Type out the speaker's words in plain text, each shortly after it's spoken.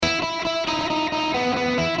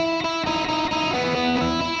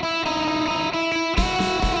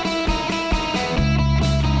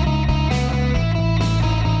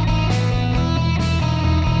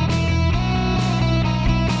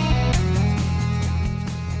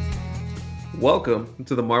Welcome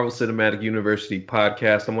to the Marvel Cinematic University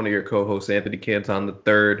podcast. I'm one of your co-hosts, Anthony Canton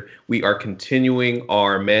III. We are continuing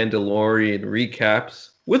our Mandalorian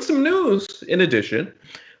recaps with some news in addition.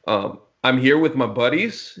 I'm here with my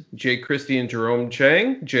buddies, Jay Christie and Jerome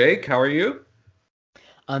Chang. Jake, how are you?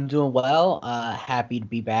 I'm doing well. Happy to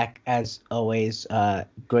be back as always.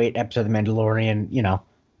 Great episode of The Mandalorian.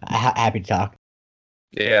 Happy to talk.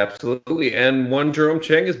 Yeah, absolutely. And one Jerome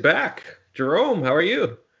Chang is back. Jerome, how are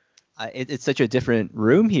you? It's such a different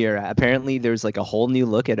room here. Apparently, there's like a whole new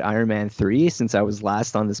look at Iron Man 3 since I was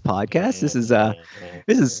last on this podcast. This is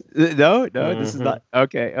not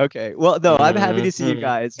okay. Well, no, I'm happy to see you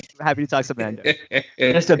guys. I'm happy to talk some Mando.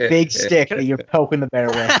 Just a big stick that you're poking the bear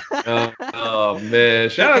with. Oh man!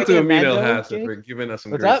 Shout out to Amin El-Hassan for giving us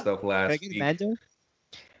some great stuff last week. Mando?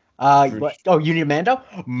 Oh, you need a Mando?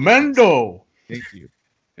 Mando. Thank you.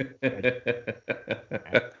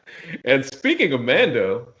 And speaking of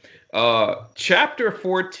Mando, Chapter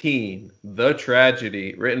 14, The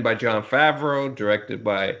Tragedy, written by Jon Favreau, directed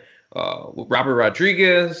by Robert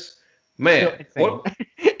Rodriguez. Man,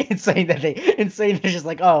 insane that they're just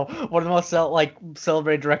like, oh, one of the most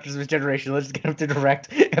celebrated directors of his generation. Let's get him to direct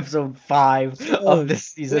episode 5 of this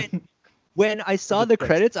season. When I saw the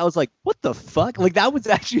credits, I was like, what the fuck? Like, that was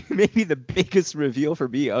actually maybe the biggest reveal for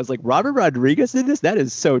me. I was like, Robert Rodriguez did this? That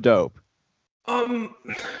is so dope.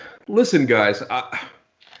 Listen, guys, after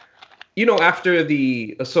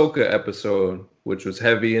the Ahsoka episode, which was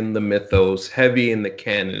heavy in the mythos, heavy in the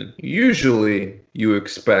canon, usually you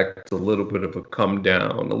expect a little bit of a come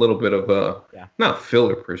down, a little bit of not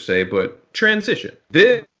filler per se, but transition.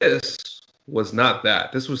 This was not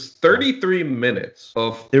that. This was 33 minutes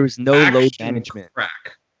of there was no load management.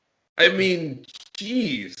 Crack. I mean,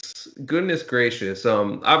 geez, goodness gracious.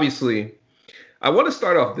 Obviously, I want to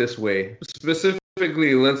start off this way.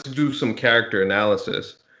 Specifically, let's do some character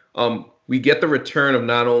analysis. We get the return of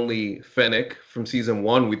not only Fennec from season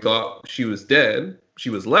 1. We thought she was dead. She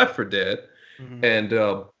was left for dead. Mm-hmm. And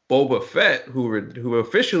Boba Fett, who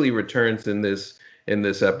officially returns in this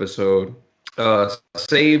episode,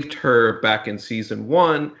 saved her back in season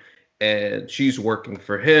 1, and she's working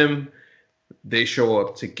for him. They show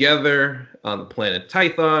up together on the planet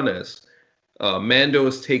Tython as Mando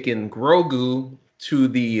is taking Grogu to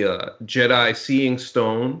the Jedi Seeing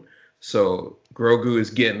Stone. So Grogu is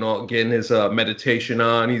getting his meditation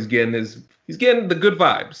on. He's getting the good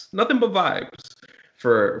vibes. Nothing but vibes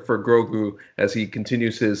for Grogu as he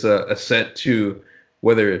continues his ascent to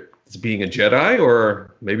whether it's being a Jedi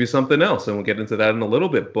or maybe something else, and we'll get into that in a little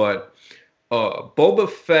bit. But Boba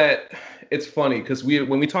Fett, it's funny because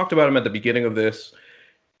when we talked about him at the beginning of this,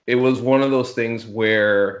 it was one of those things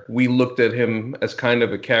where we looked at him as kind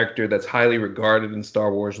of a character that's highly regarded in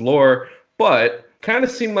Star Wars lore, but kind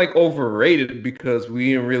of seemed like overrated because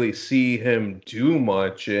we didn't really see him do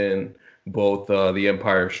much in both The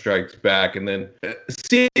Empire Strikes Back, and then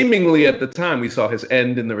seemingly at the time we saw his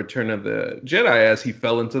end in The Return of the Jedi as he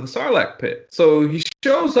fell into the Sarlacc pit. So he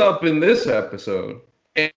shows up in this episode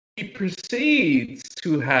and he proceeds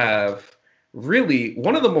to have really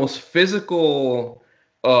one of the most physical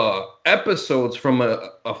episodes from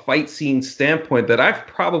a fight scene standpoint that I've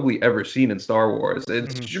probably ever seen in Star Wars.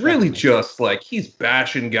 It's really just like he's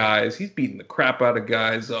bashing guys, he's beating the crap out of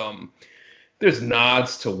guys. There's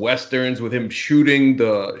nods to westerns with him shooting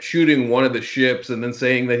one of the ships and then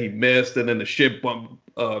saying that he missed, and then the ship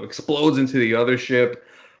explodes into the other ship.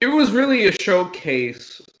 It was really a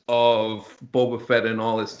showcase of Boba Fett and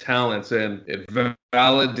all his talents, and it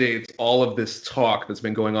validates all of this talk that's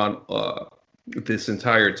been going on this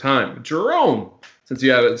entire time. Jerome, since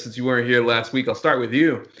you weren't here last week, I'll start with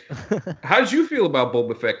you. How did you feel about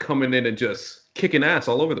Boba Fett coming in and just kicking ass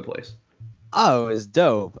all over the place? Oh, it was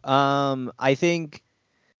dope. I think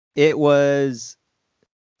it was.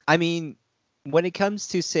 I mean, when it comes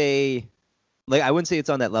to say, like, I wouldn't say it's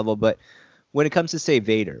on that level, but when it comes to say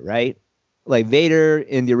Vader, right? Like Vader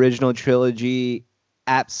in the original trilogy,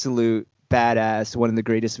 absolute badass, one of the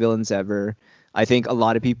greatest villains ever. I think a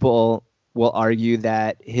lot of people will argue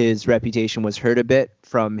that his reputation was hurt a bit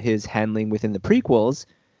from his handling within the prequels,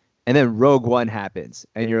 and then Rogue One happens,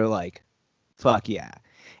 and you're like, fuck yeah.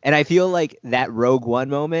 And I feel like that Rogue One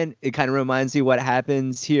moment, it kind of reminds you what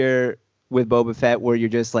happens here with Boba Fett, where you're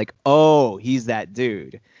just like, oh, he's that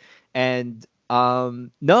dude. And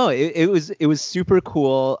no, it was super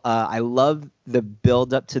cool. I love the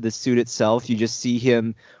build up to the suit itself. You just see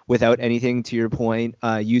him without anything, to your point,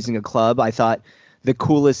 using a club. I thought the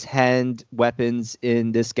coolest hand weapons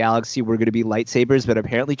in this galaxy were going to be lightsabers, but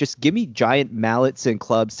apparently just give me giant mallets and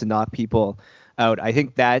clubs to knock people out. I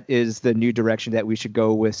think that is the new direction that we should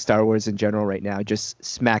go with Star Wars in general right now, just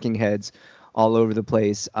smacking heads all over the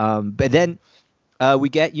place. But then we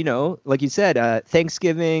get, like you said,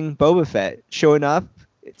 Thanksgiving Boba Fett showing up.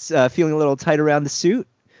 It's feeling a little tight around the suit,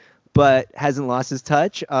 but hasn't lost his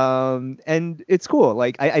touch. And it's cool.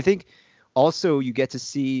 Like I think also you get to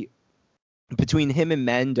see between him and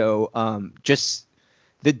Mando, just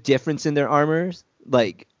the difference in their armors.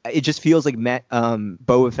 Like it just feels like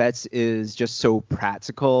Boba Fett's is just so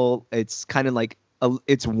practical. It's kind of like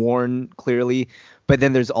it's worn clearly, but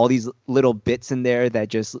then there's all these little bits in there that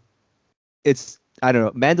just I don't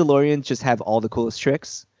know. Mandalorians just have all the coolest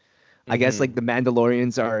tricks. I guess like the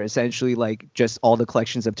Mandalorians are essentially like just all the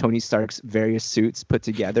collections of Tony Stark's various suits put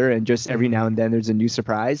together, and just every now and then there's a new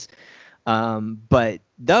surprise. But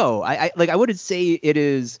no, I wouldn't say it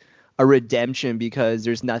is a redemption, because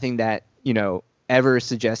there's nothing that ever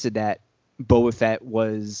suggested that Boba Fett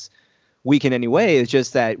was weak in any way. It's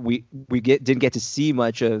just that we didn't get to see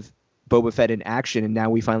much of Boba Fett in action, and now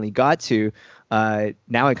we finally got to.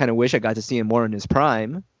 Now I kind of wish I got to see him more in his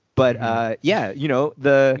prime. But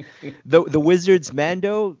the Wizards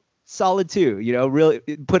Mando, solid too. Really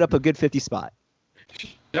put up a good 50 spot.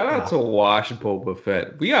 Shout out to Wash Boba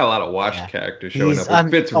Fett. We got a lot of Wash characters showing up.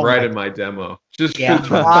 It fits right in my demo. Just fits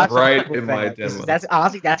right in my demo. That's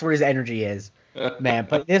honestly, that's where his energy is, man.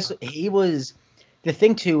 But he was the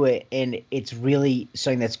thing to it, and it's really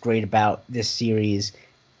something that's great about this series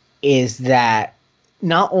is that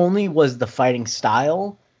not only was the fighting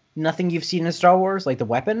style nothing you've seen in Star Wars, like the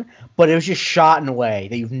weapon, but it was just shot in a way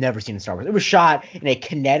that you've never seen in Star Wars. It was shot in a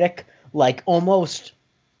kinetic, like almost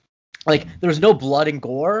like there was no blood and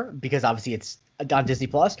gore because obviously it's on Disney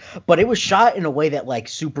Plus, but it was shot in a way that like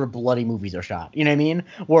super bloody movies are shot. You know what I mean?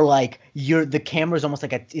 Where like the camera's almost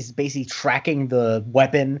like is basically tracking the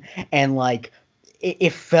weapon, and like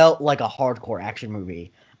it felt like a hardcore action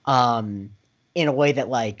movie. In a way that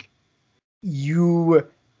like you,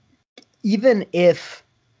 even if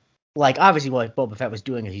like obviously what Boba Fett was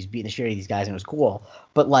doing is he's beating the shit out of these guys and it was cool,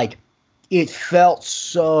 but like it felt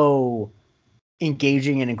so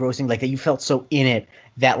engaging and engrossing, like that you felt so in it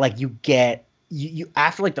that like you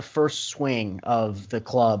after like the first swing of the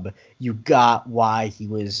club, you got why he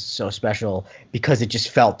was so special, because it just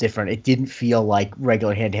felt different. It didn't feel like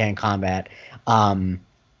regular hand-to-hand combat. And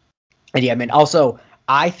yeah, I mean, also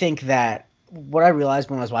I think that what I realized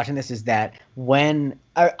when I was watching this is that when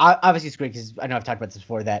obviously it's great because I know I've talked about this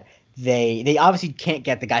before, that they obviously can't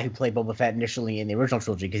get the guy who played Boba Fett initially in the original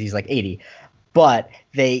trilogy because he's like 80, but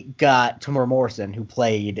they got Tamora Morrison who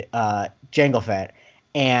played Jango Fett,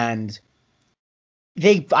 and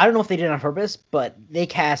I don't know if they did it on purpose, but they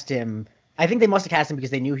cast him. I think they must have cast him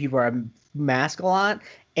because they knew he'd wear a mask a lot,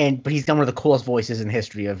 but he's got one of the coolest voices in the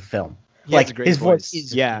history of film. Yeah, like his voice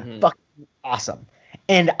is fucking awesome.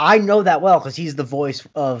 And I know that well because he's the voice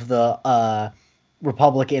of the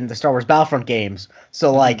Republic in the Star Wars Battlefront games.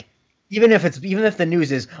 So like, even if the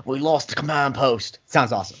news is we lost the command post, it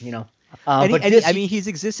sounds awesome, I mean, he's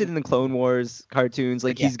existed in the Clone Wars cartoons.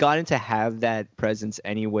 Like he's gotten to have that presence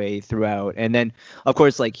anyway throughout. And then of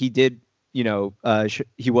course, like he did, he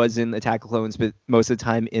was in Attack of Clones, but most of the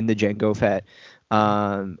time in the Jango Fett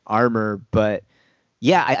armor. But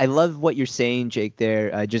yeah, I love what you're saying, Jake,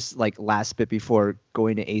 there. Just like last bit before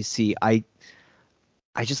going to AC, I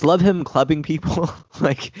just love him clubbing people.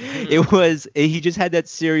 Like he just had that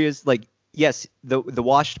serious, like, yes, the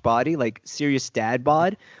washed body, like serious dad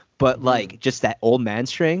bod, but like just that old man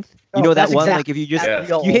strength. You know that one, like if you just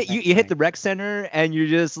you hit the rec center and you're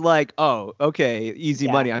just like, oh, okay, easy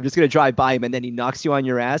money. I'm just gonna drive by him, and then he knocks you on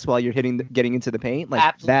your ass while you're getting into the paint,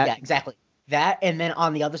 like that. Yeah, exactly. That, and then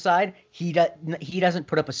on the other side, he doesn't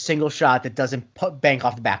put up a single shot that doesn't bank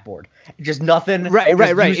off the backboard. Just nothing. Right.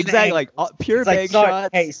 Exactly. Like pure bank shots.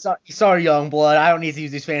 Hey, sorry, young blood. I don't need to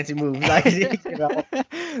use these fancy moves.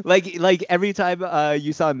 Like every time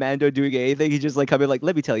you saw Mando doing anything, he just like come in like,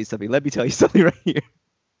 let me tell you something right here.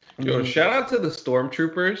 Yo, shout out to the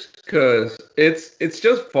stormtroopers, because it's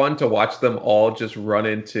just fun to watch them all just run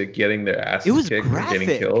into getting their asses kicked and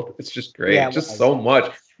getting killed. It's just great. Yeah, just so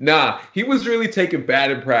much. Nah, he was really taking bad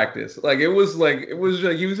in practice. I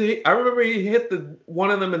remember he hit one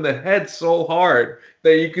of them in the head so hard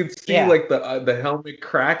that you could see like the helmet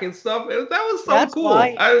crack and stuff. That was so cool.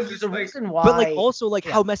 I was just like, but like also like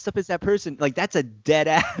how messed up is that person? Like that's a dead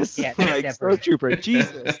ass stormtrooper.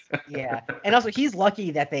 Jesus. Yeah, and also he's lucky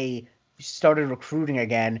that they started recruiting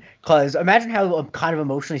again, because imagine how kind of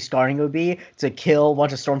emotionally scarring it would be to kill a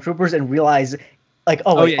bunch of stormtroopers and realize, like,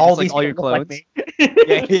 all these all your clones.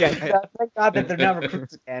 Like yeah. Thank God that they're not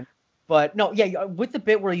recruits again. But no, yeah, with the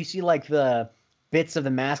bit where you see like the bits of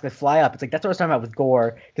the mask that fly up, it's like that's what I was talking about with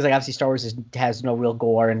gore, because like obviously Star Wars has no real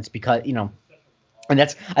gore, and it's because And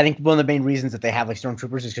that's, I think, one of the main reasons that they have like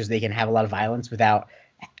stormtroopers is because they can have a lot of violence without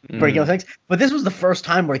breaking things. But this was the first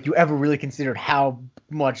time where you ever really considered how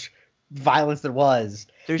much violence there was.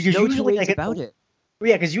 There's Because no two usually, ways like, about it.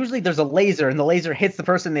 Yeah, because usually there's a laser and the laser hits the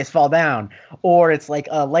person and they fall down, or it's like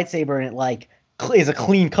a lightsaber and it like is a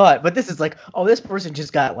clean cut. But this is like, oh, this person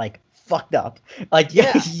just got like fucked up. Like,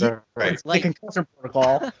 yeah, Right. it's like concussion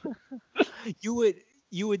protocol.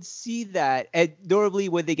 You would see that, and normally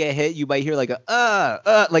when they get hit, you might hear like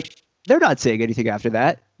a like they're not saying anything after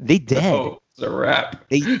that. They dead. Oh, it's a wrap.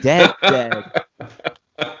 They dead.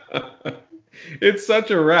 It's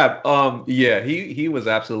such a wrap. Yeah, he was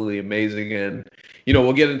absolutely amazing, and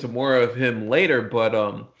we'll get into more of him later. But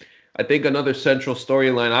I think another central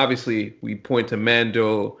storyline, obviously, we point to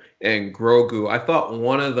Mando and Grogu. I thought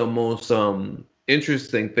one of the most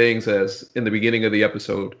interesting things, as in the beginning of the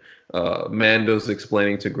episode, Mando's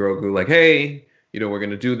explaining to Grogu like, hey, we're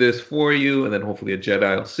gonna do this for you, and then hopefully a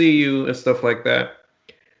Jedi will see you and stuff like that.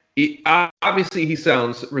 Obviously, he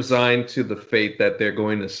sounds resigned to the fate that they're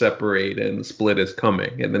going to separate and the split is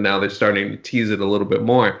coming. And then now they're starting to tease it a little bit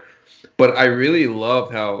more. But I really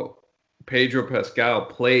loved how Pedro Pascal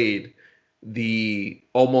played the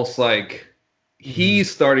almost like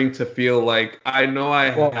he's starting to feel like, I know I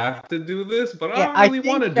have to do this, but I don't really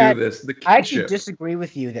want to do this. I actually disagree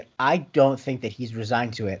with you that I don't think that he's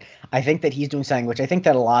resigned to it. I think that he's doing something, which I think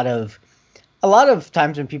that a lot of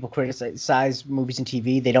times when people criticize movies and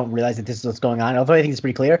TV, they don't realize that this is what's going on. Although I think it's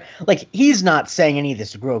pretty clear. Like, he's not saying any of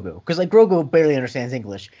this to Grogu, because like Grogu barely understands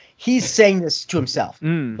English. He's saying this to himself.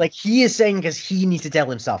 Like, he is saying because he needs to tell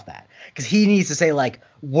himself that. Because he needs to say like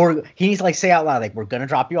he needs to like say out loud like we're gonna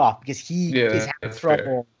drop you off because he is having trouble.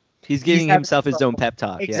 Fair. He's giving himself his own pep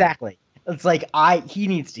talk. Exactly. Yeah. It's like he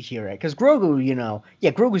needs to hear it because Grogu,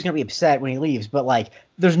 Grogu's gonna be upset when he leaves, but like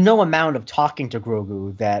there's no amount of talking to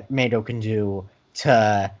Grogu that Mando can do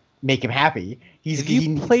to make him happy. If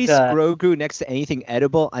you place Grogu next to anything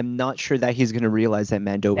edible, I'm not sure that he's gonna realize that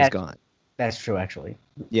Mando was gone. That's true, actually.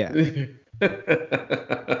 Yeah.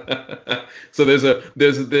 So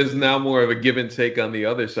there's now more of a give and take on the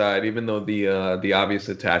other side, even though the obvious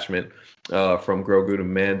attachment from Grogu to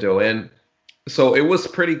Mando. And so it was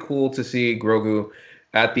pretty cool to see Grogu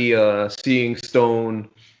at the Seeing Stone,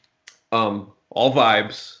 all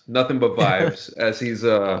vibes, nothing but vibes, as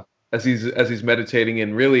he's meditating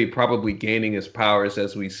and really probably gaining his powers,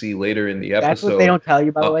 as we see later in the episode. That's what they don't tell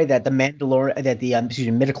you, by the way, that the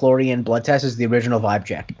midichlorian blood test is the original vibe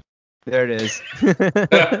check. There it is.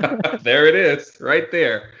 There it is, right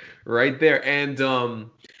there. And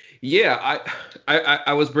yeah,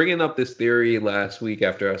 I was bringing up this theory last week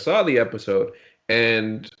after I saw the episode,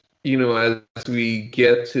 and as we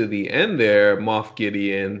get to the end there, Moff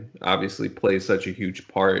Gideon obviously plays such a huge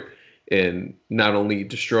part in not only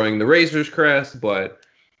destroying the Razor's Crest, but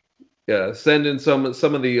sending some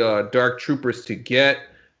of the Dark Troopers to get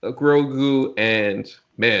Grogu. And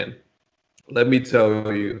man, let me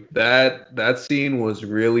tell you, that scene was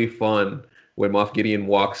really fun when Moff Gideon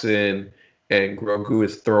walks in and Grogu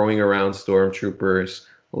is throwing around stormtroopers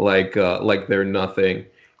like they're nothing,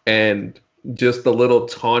 and just the little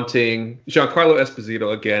taunting. Giancarlo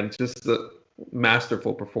Esposito, again, just a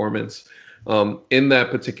masterful performance in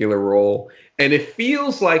that particular role. And it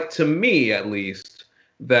feels like, to me at least,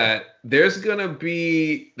 that there's gonna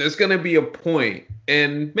be a point,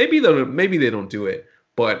 and maybe they don't do it,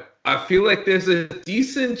 but I feel like there's a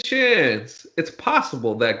decent chance it's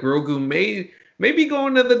possible that Grogu may be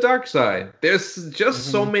going to the dark side. There's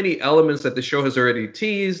just so many elements that the show has already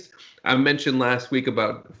teased. I mentioned last week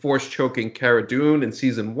about Force choking Cara Dune in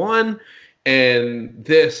season 1, and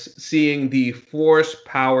seeing the Force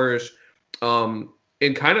powers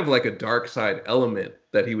in kind of like a dark side element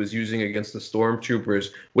that he was using against the stormtroopers.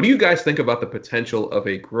 What do you guys think about the potential of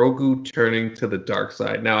a Grogu turning to the dark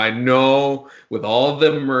side? Now, I know with all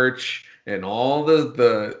the merch and all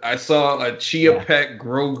I saw a Chia Pet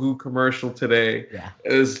Grogu commercial today. Yeah.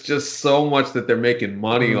 It's just so much that they're making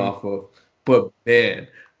money off of. But man,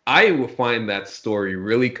 I would find that story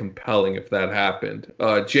really compelling if that happened.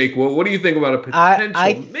 Jake, what do you think about a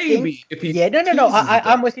potential? Maybe if he. Yeah, no.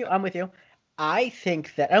 I'm with you. I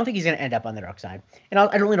think that I don't think he's going to end up on the dark side, and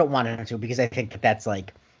I really don't want him to, because I think that's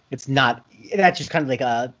like that's just kind of like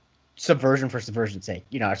a subversion for subversion's sake.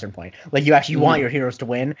 At a certain point, like you actually want your heroes to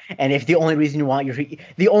win, and if the only reason you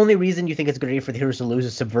think it's a good idea for the heroes to lose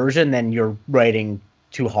is subversion, then you're writing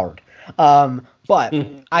too hard. But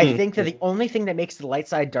I think that the only thing that makes the light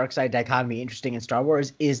side, dark side dichotomy interesting in Star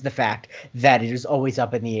Wars is the fact that it is always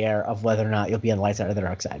up in the air of whether or not you'll be on the light side or the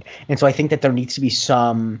dark side. And so I think that there needs to be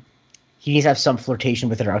he needs to have some flirtation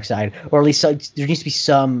with the dark side, or at least there needs to be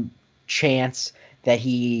some chance that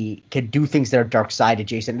he can do things that are dark side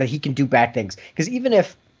adjacent, that he can do bad things. Because even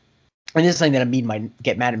if, and this is something that Amin might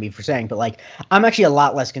get mad at me for saying, but like I'm actually a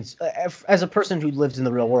lot less as a person who lives in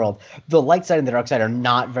the real world, the light side and the dark side are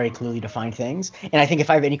not very clearly defined things. And I think if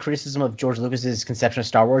I have any criticism of George Lucas's conception of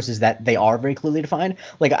Star Wars is that they are very clearly defined.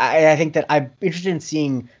 Like I think that I'm interested in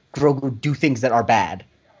seeing Grogu do things that are bad,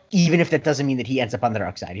 even if that doesn't mean that he ends up on the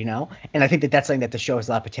dark side, you know? And I think that that's something that the show has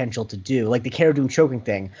a lot of potential to do. Like the Cara Dune choking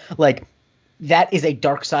thing, like that is a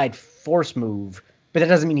dark side force move, but that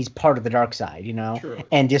doesn't mean he's part of the dark side, you know? True.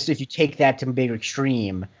 And just if you take that to a bigger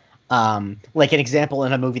extreme, like an example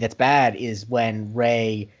in a movie that's bad is when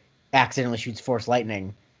Rey accidentally shoots Force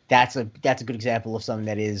lightning. That's a good example of something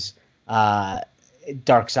that is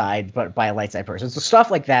dark side, but by a light side person. So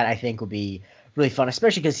stuff like that I think would be really fun,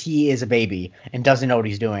 especially because he is a baby and doesn't know what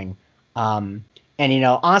he's doing. And you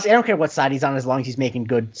know, honestly, I don't care what side he's on as long as he's making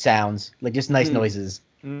good sounds, like just nice noises.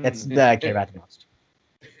 That's that I care about the most.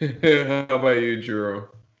 How about you, Jerome?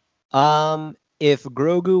 If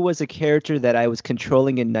Grogu was a character that I was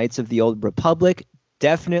controlling in Knights of the Old Republic,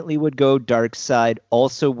 definitely would go dark side.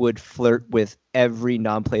 Also would flirt with every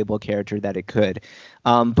non-playable character that it could.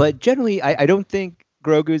 But generally, I don't think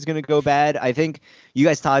Grogu is going to go bad. I think you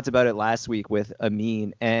guys talked about it last week with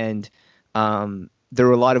Amin, and there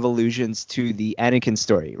were a lot of allusions to the Anakin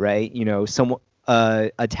story, right? You know,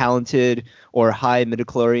 a talented or high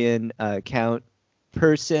midichlorian count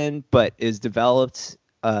person, but is developed,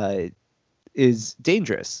 is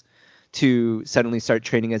dangerous to suddenly start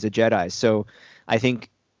training as a Jedi. So I think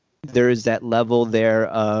there is that level there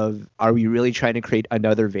of, are we really trying to create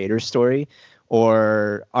another Vader story?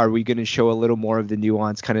 Or are we going to show a little more of the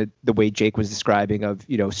nuance, kind of the way Jake was describing of,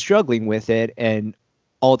 you know, struggling with it and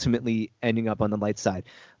ultimately ending up on the light side?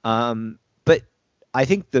 But I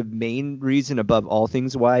think the main reason above all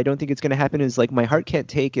things why I don't think it's going to happen is, like, my heart can't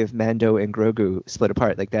take if Mando and Grogu split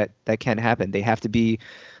apart. Like that can't happen. They have to be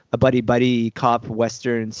a buddy cop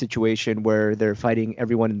Western situation where they're fighting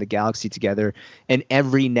everyone in the galaxy together, and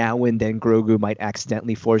every now and then Grogu might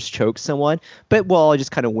accidentally force choke someone, but we'll all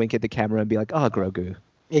just kind of wink at the camera and be like, oh, Grogu.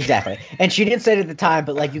 Exactly. And she didn't say it at the time,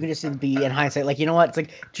 but like you can just be in hindsight, like, you know what? It's like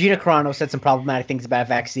Gina Carano said some problematic things about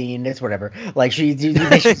vaccine. It's whatever. Like she you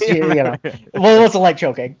know, well, it's like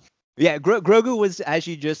choking. Yeah, Grogu was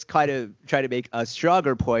actually just kind of trying to make a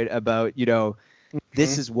stronger point about, you know,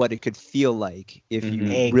 this is what it could feel like if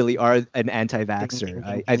you really are an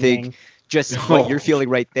anti-vaxxer. I think just what you're feeling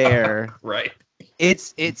right there. Right.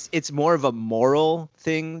 It's more of a moral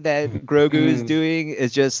thing that Grogu is doing.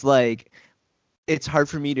 Is just like, it's hard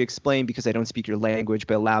for me to explain because I don't speak your language,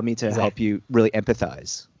 but allow me to help you really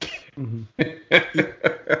empathize.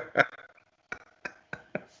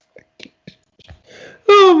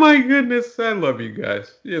 Oh my goodness, I love you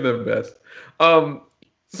guys. You're the best.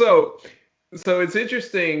 So it's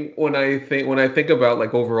interesting when I think about,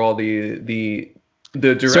 like, overall the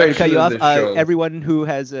direction. Sorry to cut you of off. the show. Everyone who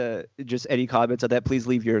has just any comments on that, please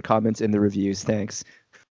leave your comments in the reviews. Thanks.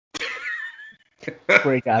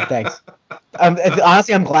 Great God, thanks.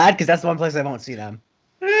 Honestly, I'm glad because that's the one place I won't see them.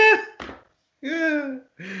 Yeah.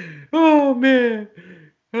 Oh man,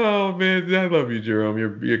 I love you, Jerome.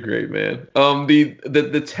 You're great, man.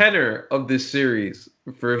 The tenor of this series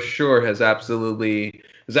for sure has absolutely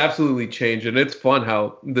changed, and it's fun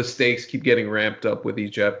how the stakes keep getting ramped up with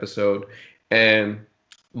each episode. And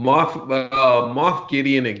Moff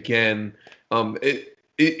Gideon again.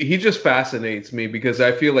 He just fascinates me because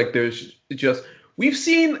I feel like we've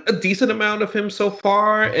seen a decent amount of him so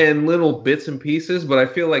far and little bits and pieces, but I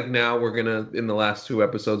feel like now in the last 2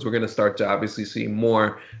 episodes, we're gonna start to obviously see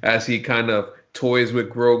more as he kind of toys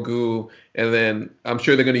with Grogu, and then I'm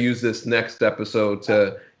sure they're gonna use this next episode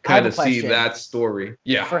to kind of see that story.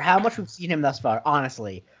 Yeah. For how much we've seen him thus far,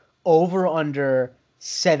 honestly, over under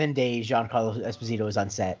 7 days, Giancarlo Esposito is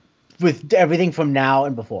on set with everything from now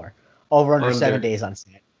and before. Over under 7 days on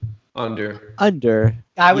set. Under. I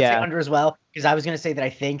would say under as well, because I was going to say that I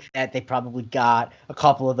think that they probably got a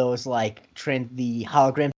couple of those, like, the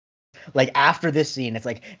hologram. Like, after this scene, it's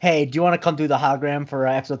like, hey, do you want to come do the hologram for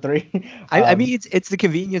episode 3? I mean, it's the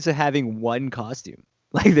convenience of having one costume.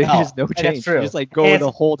 Like, there's just no change. That's true. You just, like, go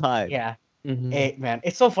the whole time. Yeah. Man,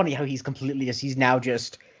 it's so funny how he's completely he's now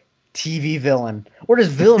just TV villain, or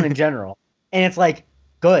just villain in general. And it's like,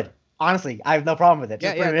 good. Honestly, I have no problem with it.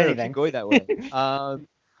 Just keep going that way.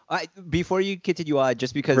 Before you continue on,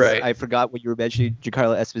 just because I forgot what you were mentioning,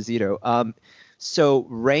 Giancarlo Esposito. So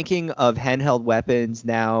ranking of handheld weapons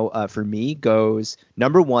now for me goes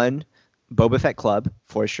number 1, Boba Fett Club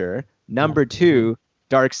for sure. Number 2,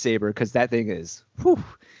 Darksaber, because that thing is, whew.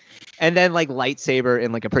 And then like lightsaber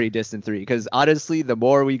in like a pretty distant 3. Because honestly, the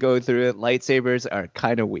more we go through it, lightsabers are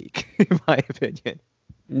kind of weak, in my opinion.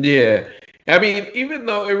 Yeah. I mean, even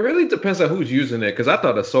though it really depends on who's using it, because I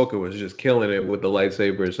thought Ahsoka was just killing it with the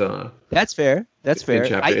lightsabers. That's fair. That's fair.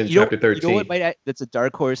 In chapter 13. You know what? That's a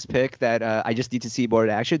dark horse pick that I just need to see more in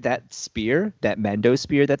action. That spear, that Mando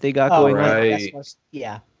spear that they got going on. Right.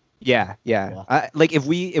 Yeah. Yeah. Like if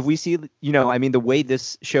we see, I mean, the way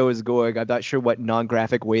this show is going, I'm not sure what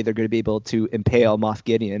non-graphic way they're going to be able to impale Moff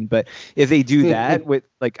Gideon, but if they do that with,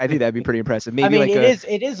 like, I think that'd be pretty impressive. Maybe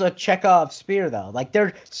it is a Chekhov spear though. Like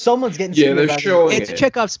someone's getting. Yeah, they're showing it's a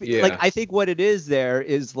Chekhov spear. Yeah. Like I think what it is there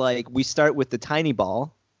is like we start with the tiny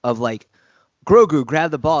ball of like Grogu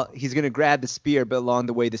grab the ball. He's gonna grab the spear, but along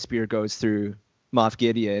the way the spear goes through Moff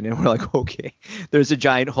Gideon, and we're like, okay, there's a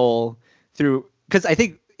giant hole through. Because I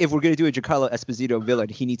think if we're going to do a Giancarlo Esposito villain,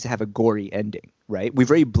 he needs to have a gory ending, right? We've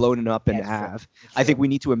already blown him up in half. I think we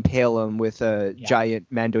need to impale him with a giant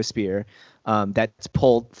Mando spear that's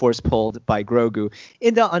force pulled by Grogu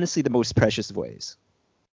in honestly the most precious of ways.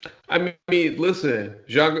 I mean, listen,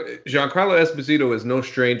 Giancarlo Esposito is no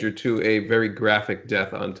stranger to a very graphic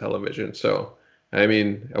death on television. So, I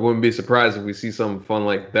mean, I wouldn't be surprised if we see something fun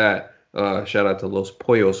like that. Shout out to Los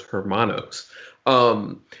Pollos Hermanos.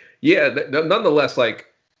 Nonetheless, like,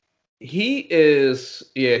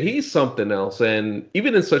 he's something else. And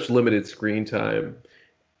even in such limited screen time,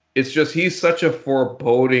 it's just he's such a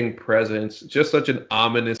foreboding presence, just such an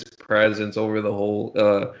ominous presence over the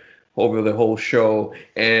whole show.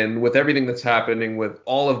 And with everything that's happening with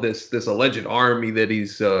all of this alleged army that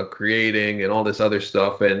he's creating and all this other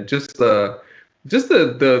stuff, and just the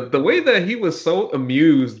way that he was so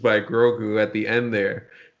amused by Grogu at the end there.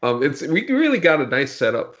 We really got a nice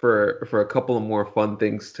setup for a couple of more fun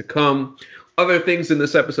things to come. Other things in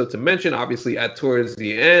this episode to mention, obviously, towards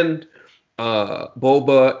the end,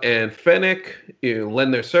 Boba and Fennec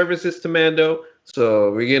lend their services to Mando.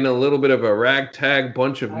 So we're getting a little bit of a ragtag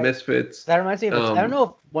bunch of misfits. That reminds me of I don't know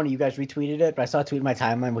if one of you guys retweeted it, but I saw a tweet in my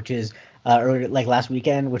timeline, which is earlier, like last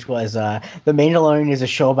weekend, which was The Mandalorian is a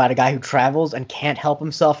show about a guy who travels and can't help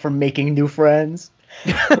himself from making new friends.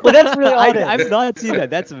 Well, that's really all it is. I've not seen that.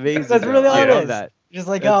 That's amazing. That's really all it is. That. Just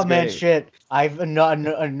like, That's oh man, great. shit. I've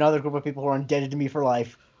another group of people who are indebted to me for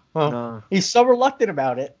life. He's so reluctant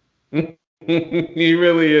about it. He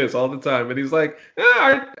really is all the time, and he's like,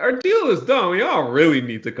 our deal is done. We all really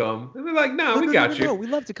need to come. And they're like, we got you. No, we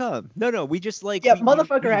love to come. No, we just like. Yeah, we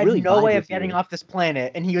motherfucker had really no vibe way with of getting you. off this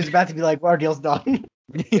planet, and he was about to be like, well, our deal's done.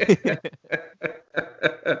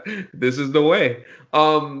 This is the way.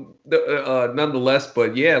 Nonetheless,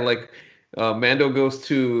 but yeah, like Mando goes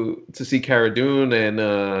to see Cara Dune,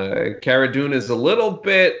 and Cara Dune is a little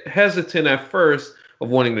bit hesitant at first of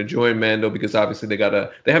wanting to join Mando because obviously they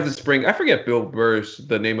have to spring. I forget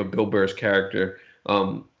the name of Bill Burr's character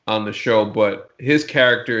on the show, but his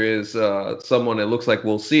character is someone that looks like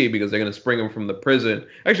we'll see because they're going to spring him from the prison.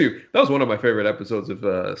 Actually, that was one of my favorite episodes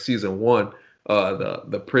of season 1.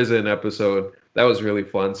 The prison episode, that was really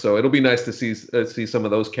fun. So it'll be nice to see some of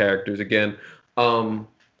those characters again. So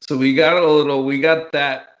we got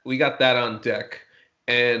that on deck,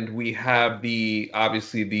 and we have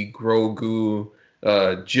obviously the Grogu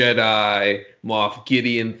Jedi Moff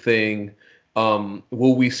Gideon thing.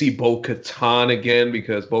 Will we see Bo-Katan again,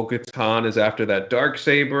 because Bo-Katan is after that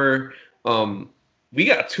Darksaber? We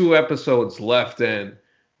got 2 episodes left, and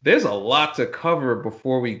there's a lot to cover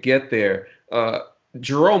before we get there.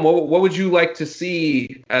 Jerome, what would you like to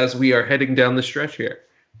see as we are heading down the stretch here?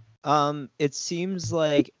 It seems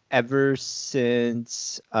like ever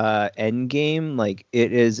since Endgame, like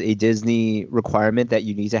it is a Disney requirement that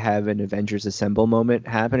you need to have an Avengers Assemble moment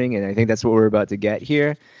happening, and I think that's what we're about to get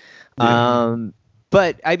here. Yeah.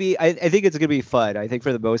 But I mean, I think it's gonna be fun. I think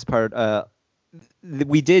for the most part,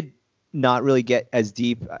 we did not really get as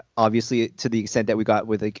deep, obviously, to the extent that we got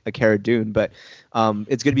with a Cara Dune, but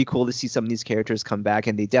it's going to be cool to see some of these characters come back,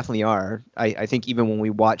 and they definitely are. I think even when we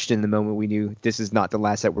watched in the moment, we knew this is not the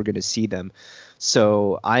last that we're going to see them.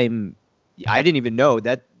 So I didn't even know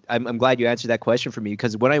that. I'm glad you answered that question for me,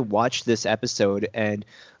 because when I watched this episode and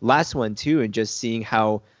last one too, and just seeing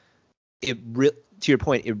how to your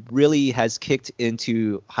point, it really has kicked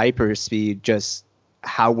into hyperspeed, just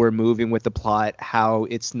how we're moving with the plot, how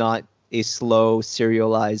it's not a slow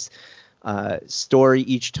serialized story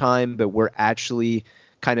each time, but we're actually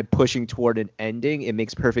kind of pushing toward an ending. It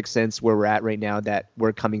makes perfect sense where we're at right now, that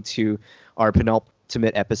we're coming to our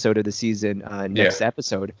penultimate episode of the season next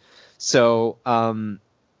episode. So I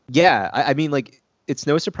mean, like, it's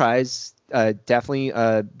no surprise. Definitely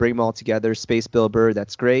bring them all together. Space Bill Burr,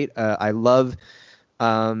 that's great. I love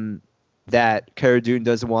that Cara Dune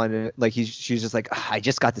doesn't want to, like, she's just like, I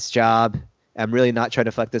just got this job. I'm really not trying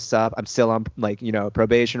to fuck this up. I'm still on, like,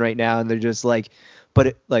 probation right now. And they're just like,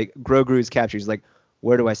 but like Grogu is captured. He's like,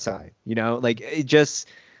 where do I sign? Like, it just,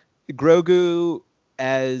 Grogu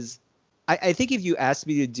as, I think if you asked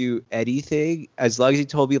me to do anything, as long as you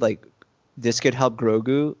told me like this could help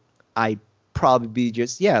Grogu, I'd probably be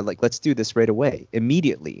just, yeah, like, let's do this right away,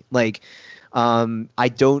 immediately. Like,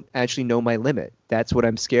 I don't actually know my limit. That's what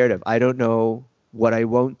I'm scared of. I don't know what I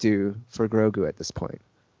won't do for Grogu at this point.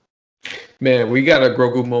 Man, we got a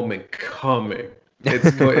Grogu moment coming.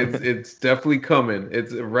 It's definitely coming.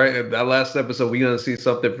 It's right. That last episode, we're gonna see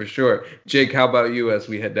something for sure. Jake, how about you as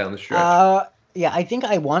we head down the stretch? Yeah, I think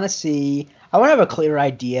I want to have a clear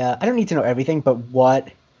idea. I don't need to know everything, but what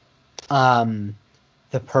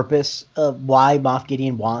the purpose of why Moff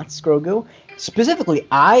Gideon wants Grogu. Specifically,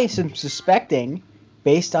 I am suspecting,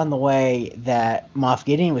 based on the way that Moff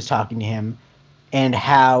Gideon was talking to him and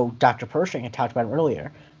how Dr. Pershing had talked about him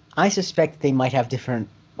earlier, I suspect they might have different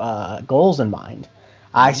goals in mind.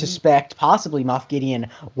 I suspect possibly Moff Gideon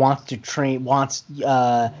wants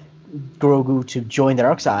Grogu to join the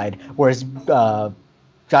dark side, whereas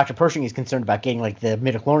Dr. Pershing is concerned about getting like the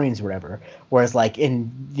midichlorians or whatever, whereas like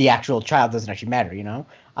in the actual child doesn't actually matter,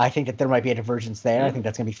 I think that there might be a divergence there. I think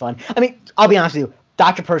that's gonna be fun. I mean, I'll be honest with you,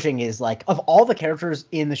 Dr. Pershing is like, of all the characters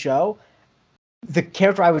in the show, the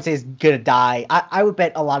character I would say is gonna die. I would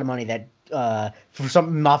bet a lot of money that for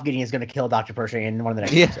some Moff Gideon is gonna kill Dr. Pershing in one of the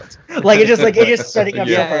next episodes. Like it's just setting up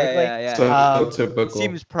so perfectly. So typical.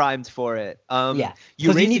 Seems primed for it. Yeah,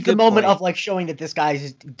 because you need the moment of like showing that this guy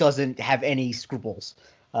doesn't have any scruples.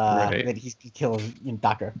 That he kills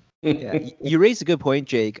Doctor. Yeah, you raised a good point,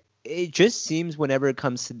 Jake. It just seems whenever it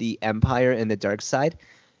comes to the Empire and the dark side,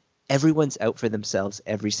 everyone's out for themselves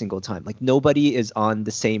every single time. Like, nobody is on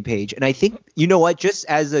the same page. And I think, you know what, just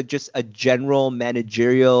as a general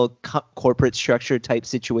managerial corporate structure type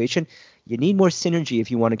situation, you need more synergy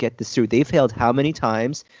if you want to get this through. They failed how many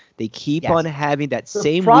times? They keep on having that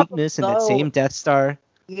same weakness and that same Death Star.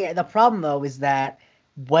 Yeah, the problem, though, is that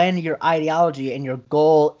when your ideology and your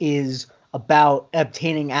goal is about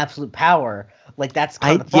obtaining absolute power, like, that's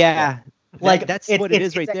kind of the problem. Yeah. Like, that's what it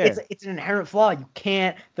is right there. It's an inherent flaw. You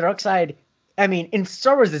can't. The dark side. I mean, in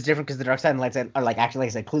Star Wars, it's different because the dark side and light side are like actually, like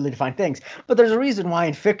I said, clearly defined things. But there's a reason why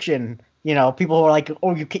in fiction, people are like,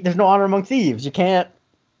 oh, there's no honor among thieves. You can't.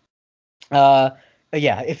 Yeah.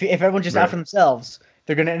 If everyone's just out for themselves,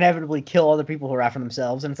 they're gonna inevitably kill other people who are out for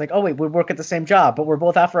themselves. And it's like, oh wait, we work at the same job, but we're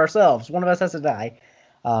both out for ourselves. One of us has to die.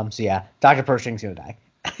 So yeah, Dr. Pershing's gonna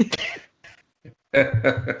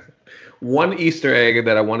die. One Easter egg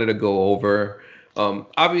that I wanted to go over.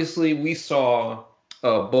 Obviously, we saw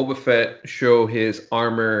Boba Fett show his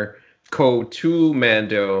armor code to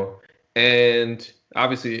Mando, and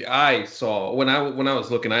obviously, I saw when I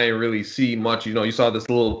was looking, I didn't really see much. You saw this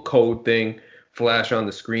little code thing flash on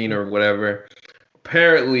the screen or whatever.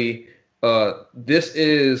 Apparently, this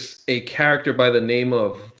is a character by the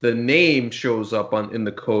name shows up in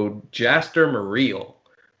the code, Jaster Muriel,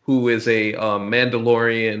 who is a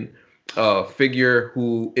Mandalorian figure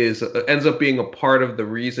who ends up being a part of the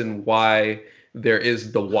reason why there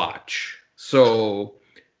is the Watch. So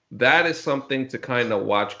that is something to kind of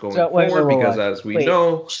watch going forward, because as we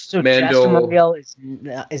know, so Mando Muriel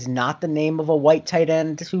is not the name of a white tight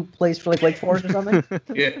end who plays for like Wake Forest or something.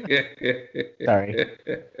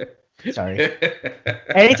 Sorry.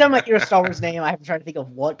 Anytime I hear a Star Wars name, I have to try to think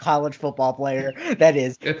of what college football player that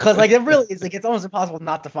is, because like it really is like it's almost impossible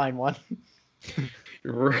not to find one.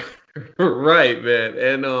 Right, man.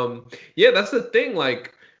 And yeah, that's the thing.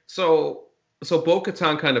 Like, so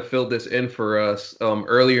Bo-Katan kind of filled this in for us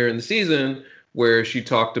earlier in the season, where she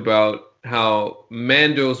talked about how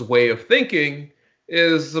Mando's way of thinking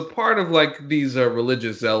is a part of like these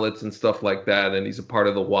religious zealots and stuff like that, and he's a part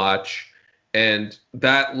of the Watch. And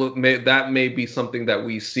that may be something that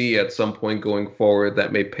we see at some point going forward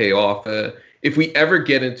that may pay off if we ever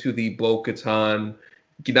get into the Bo-Katan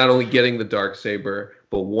not only getting the Darksaber,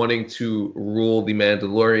 but wanting to rule the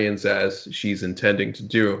Mandalorians as she's intending to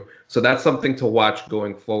do. So that's something to watch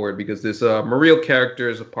going forward, because this Muriel character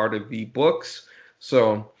is a part of the books.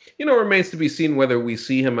 So, remains to be seen whether we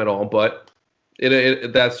see him at all, but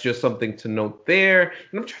that's just something to note there.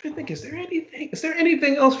 And I'm trying to think, is there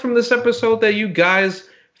anything else from this episode that you guys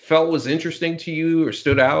felt was interesting to you or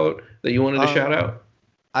stood out that you wanted to shout out?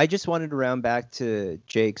 I just wanted to round back to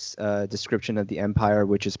Jake's description of the Empire,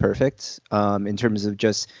 which is perfect in terms of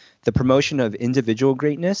just the promotion of individual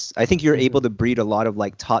greatness. I think you're able to breed a lot of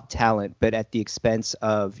like top talent, but at the expense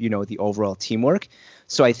of, the overall teamwork.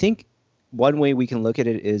 So I think one way we can look at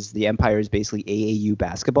it is the Empire is basically AAU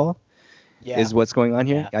basketball. is what's going on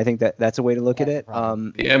here. Yeah. I think that's a way to look at it.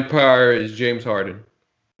 The Empire is James Harden.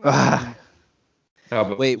 How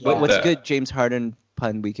about Wait, Yeah. what's a that? good James Harden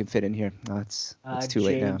pun we can fit in here? No, it's too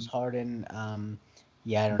late now. James Harden.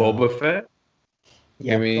 Yeah, I don't know. Boba Fett.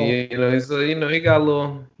 Yeah, I mean, he got a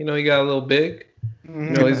little, he got a little big.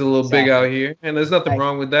 He's a little big out here, and there's nothing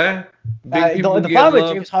wrong with that. Big people the get problem with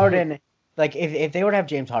love. James Harden, like if they were to have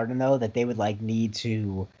James Harden though, that they would like need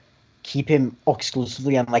to keep him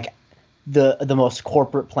exclusively on like the most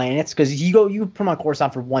corporate planets, because you put him on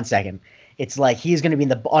Coruscant for 1 second, it's like he's going to be in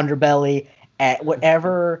the underbelly at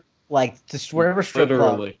whatever whatever strip club.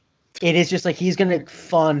 Literally. It is just like he's going to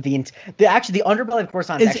fund the underbelly of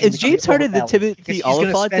Coruscant. Is James Harden the Timothy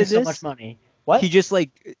Oliphant in so this? much money. What? He just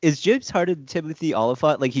is James Harden Timothy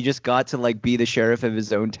Oliphant? Like he just got to like be the sheriff of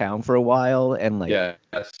his own town for a while and like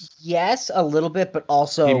Yes, a little bit, but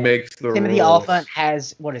also he makes the Timothy rules. Oliphant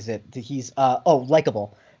has he's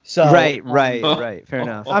likable. So right. Fair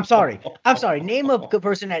enough. I'm sorry. Name a good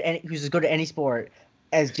person who's as good at any sport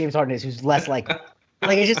as James Harden is, who's less like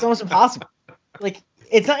it's just almost impossible. Like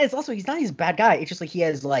it's not. It's also he's not. He's a bad guy. It's just like he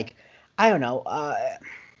has like I don't know.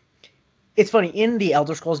 It's funny, in the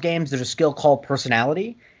Elder Scrolls games, there's a skill called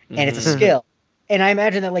personality, and it's a skill. And I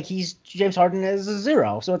imagine that like James Harden is a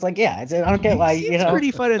 0, so it's like I don't get why He's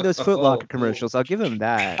pretty fun in those Foot Locker commercials. I'll give him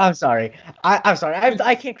that. I'm sorry. I'm sorry.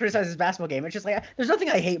 I can't criticize his basketball game. It's just like there's nothing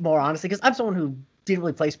I hate more, honestly, because I'm someone who didn't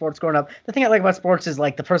really play sports growing up. The thing I like about sports is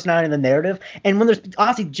like the personality and the narrative. And when there's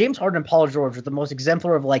honestly James Harden and Paul George are the most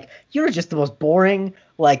exemplar of like you're just the most boring.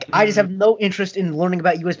 Like I just have no interest in learning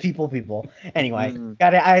about you as people. Anyway,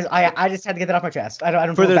 I just had to get that off my chest. I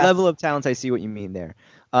don't. For their level of talent, I see what you mean there.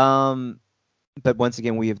 But once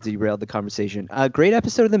again, we have derailed the conversation. Great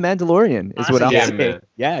episode of The Mandalorian is what I'll say. Man.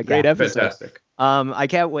 Yeah, great episode. Fantastic. I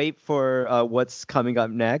can't wait for what's coming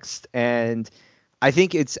up next, and I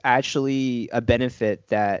think it's actually a benefit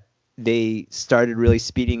that they started really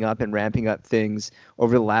speeding up and ramping up things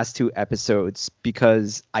over the last 2 episodes,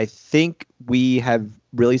 because I think we have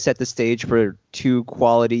really set the stage for 2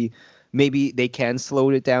 quality. Maybe they can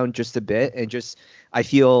slow it down just a bit, and just I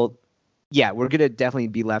feel. Yeah, we're going to definitely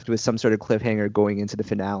be left with some sort of cliffhanger going into the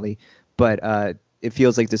finale. But it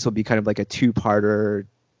feels like this will be kind of like a 2-parter,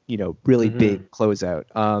 really big closeout.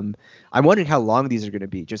 I'm wondering how long these are going to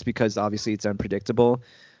be, just because obviously it's unpredictable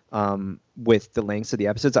with the lengths of the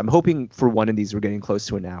episodes. I'm hoping for one of these we're getting close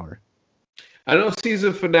to an hour. I know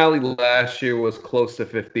season finale last year was close to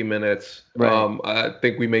 50 minutes. Right. I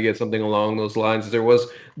think we may get something along those lines. There was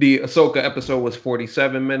the Ahsoka episode was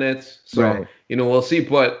 47 minutes. So, Right. We'll see.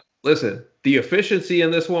 But listen, the efficiency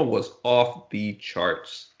in this one was off the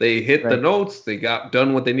charts. They hit the notes, they got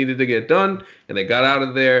done what they needed to get done, and they got out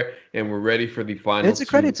of there, and we're ready for the final. And it's a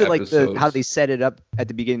credit to episodes. how they set it up at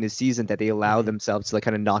the beginning of the season, that they allow themselves to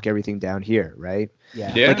kind of knock everything down here, right?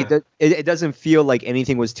 Yeah. Yeah. It doesn't feel like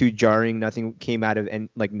anything was too jarring. Nothing came out of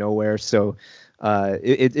nowhere. So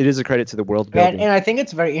it is a credit to the world building. And I think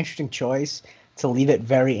it's a very interesting choice to leave it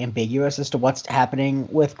very ambiguous as to what's happening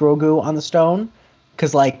with Grogu on the stone.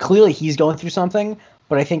 Because, clearly he's going through something,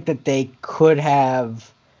 but I think that they could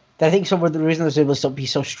have... I think the reason they're able to be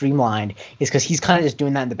so streamlined is because he's kind of just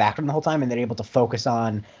doing that in the background the whole time, and they're able to focus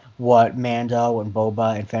on what Mando and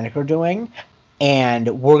Boba and Fennec are doing. And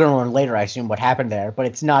we're going to learn later, I assume, what happened there. But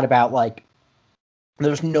it's not about,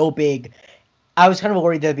 there's no big... I was kind of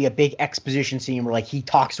worried there'd be a big exposition scene where, he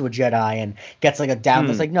talks to a Jedi and gets, a down...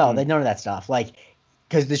 It's no, none of that stuff.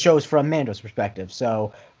 Because the show's from Mando's perspective,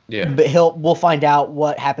 so... Yeah. But we'll find out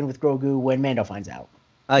what happened with Grogu when Mando finds out.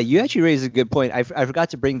 You actually raised a good point. I forgot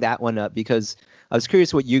to bring that one up because I was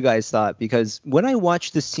curious what you guys thought. Because when I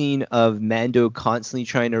watched the scene of Mando constantly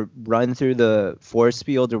trying to run through the force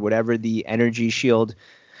field or whatever, the energy shield,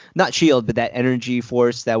 not shield, but that energy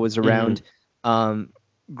force that was around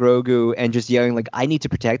Grogu, and just yelling I need to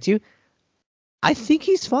protect you. I think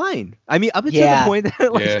he's fine. I mean, up until the point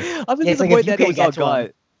that it was all gone,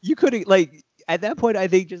 you couldn't at that point, I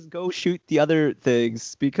think just go shoot the other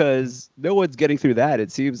things, because no one's getting through that, it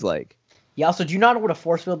seems like. Yeah, also, do you not know what a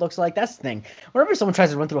force field looks like? That's the thing. Whenever someone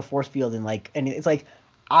tries to run through a force field and it's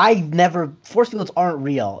force fields aren't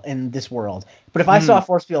real in this world. But if I saw a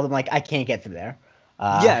force field, I'm I can't get through there.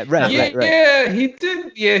 Right. Yeah, he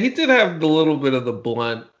did. Yeah, he did have the little bit of the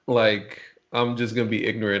blunt, I'm just gonna be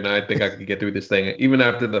ignorant, and I think I could get through this thing, even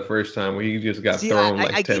after the first time where he just got thrown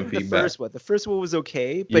 10 feet back. The first one was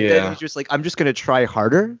okay, but then he's just I'm just gonna try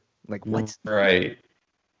harder. What? Right.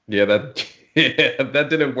 Yeah, that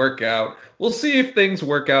didn't work out. We'll see if things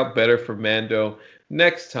work out better for Mando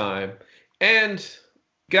next time. And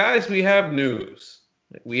guys, we have news.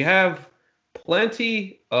 We have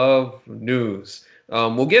plenty of news.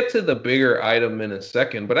 We'll get to the bigger item in a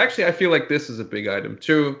second, but actually, I feel like this is a big item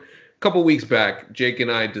too. A couple weeks back, Jake and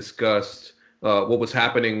I discussed what was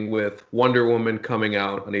happening with Wonder Woman coming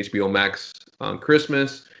out on HBO Max on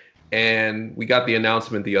Christmas, and we got the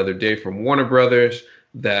announcement the other day from Warner Brothers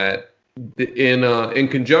that in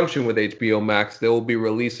conjunction with HBO Max, they will be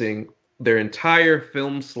releasing their entire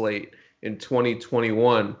film slate in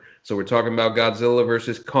 2021. So we're talking about Godzilla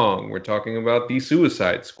versus Kong. We're talking about The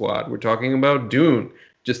Suicide Squad. We're talking about Dune.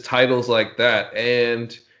 Just titles like that.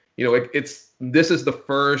 And this is the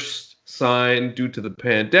first sign due to the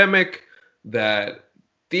pandemic that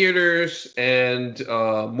theaters and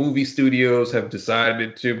movie studios have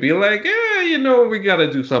decided to be like, we got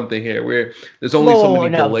to do something here. There's only so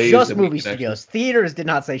many delays. Just movie studios. Theaters did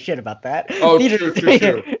not say shit about that. Oh, theaters, true.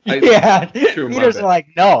 True, theaters are like,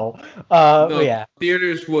 no. Yeah.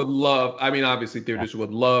 Theaters would love. I mean, obviously, theaters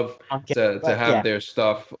would love to have their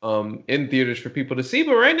stuff in theaters for people to see.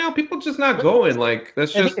 But right now, people just not going. Like,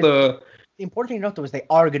 that's just the important thing to note, though, is they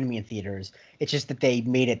are going to be in theaters. It's just that they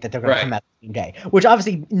made it that they're going to come out the same day, which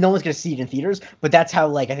obviously no one's going to see it in theaters. But that's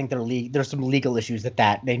how, I think there's some legal issues that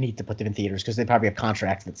they need to put them in theaters because they probably have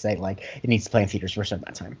contracts that say it needs to play in theaters for a certain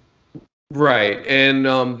amount of time. Right, and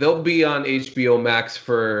they'll be on HBO Max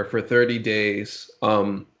for 30 days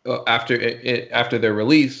after their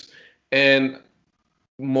release, and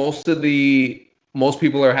most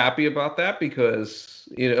people are happy about that because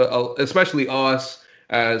especially us.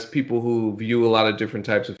 As people who view a lot of different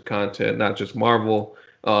types of content, not just Marvel.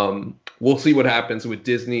 We'll see what happens with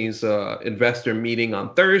Disney's investor meeting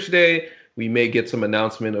on Thursday. We may get some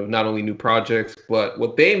announcement of not only new projects, but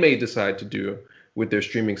what they may decide to do with their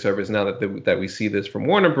streaming service now that we see this from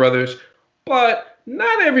Warner Brothers. But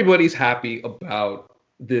not everybody's happy about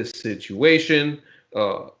this situation.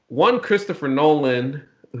 One, Christopher Nolan,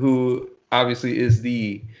 who obviously is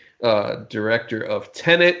the director of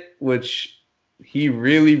Tenet, which he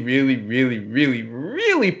really, really, really, really,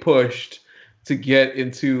 really pushed to get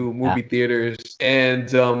into movie theaters,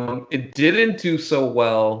 and it didn't do so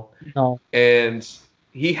well. No. And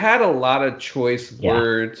he had a lot of choice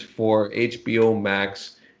words for HBO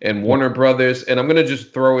Max and Warner Brothers, and I'm gonna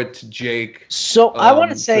just throw it to Jake. So I want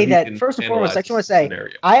to say that first and foremost, I just want to say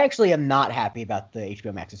I actually am not happy about the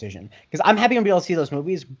HBO Max decision because I'm happy to be able to see those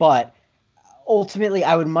movies, but ultimately,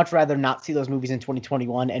 I would much rather not see those movies in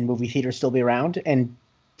 2021 and movie theaters still be around and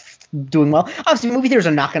doing well. Obviously, movie theaters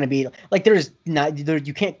are not going to be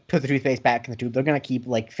you can't put the toothpaste back in the tube. They're going to keep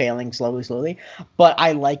failing slowly. But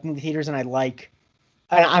I like movie theaters, and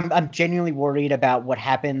I'm genuinely worried about what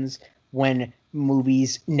happens when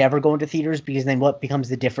movies never go into theaters, because then what becomes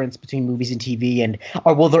the difference between movies and TV,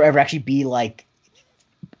 or will there ever actually be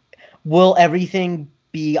will everything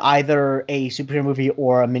be either a superhero movie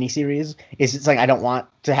or a miniseries? It's I don't want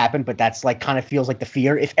to happen, but that's kind of feels like the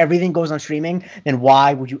fear. If everything goes on streaming, then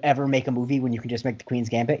why would you ever make a movie when you can just make The Queen's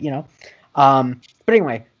Gambit, But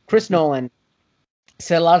anyway, Chris Nolan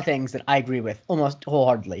said a lot of things that I agree with almost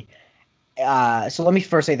wholeheartedly. So let me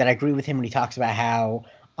first say that I agree with him when he talks about how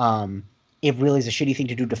it really is a shitty thing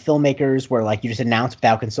to do to filmmakers where you just announce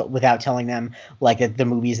without telling them that the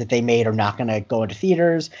movies that they made are not going to go into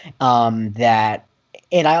theaters,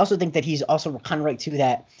 and I also think that he's also kind of right, too,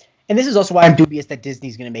 that – and this is also why I'm dubious that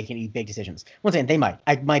Disney's going to make any big decisions. Once again, they might.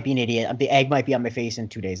 I might be an idiot. The egg might be on my face in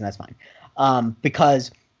 2 days, and that's fine.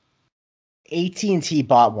 Because AT&T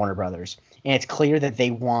bought Warner Brothers, and it's clear that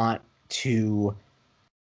they want to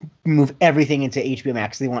move everything into HBO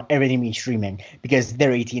Max. They want everything to be streaming because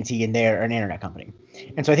they're AT&T and they're an internet company.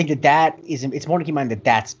 And so I think that is – it's important to keep in mind that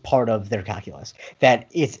that's part of their calculus,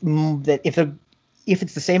 that if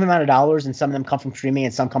it's the same amount of dollars and some of them come from streaming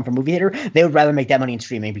and some come from movie theater, they would rather make that money in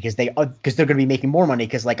streaming because they're going to be making more money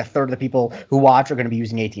because a third of the people who watch are going to be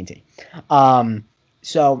using AT&T.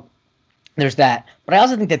 So there's that. But I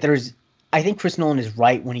also think that I think Chris Nolan is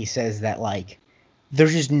right when he says that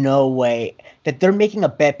there's just no way that they're making a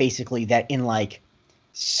bet basically that in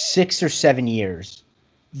 6 or 7 years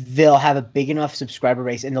they'll have a big enough subscriber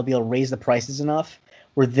base and they'll be able to raise the prices enough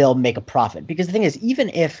where they'll make a profit. Because the thing is, even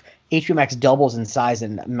if HBO Max doubles in size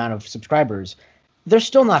and amount of subscribers, they're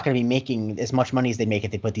still not going to be making as much money as they make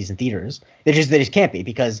if they put these in theaters. They just can't be,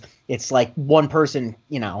 because it's one person,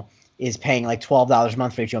 is paying $12 a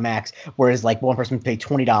month for HBO Max, whereas one person would pay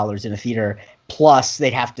 $20 in a theater, plus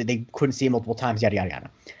they couldn't see it multiple times, yada, yada, yada.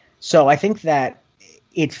 So I think that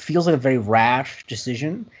it feels like a very rash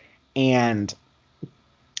decision, and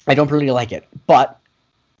I don't really like it. But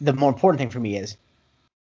the more important thing for me is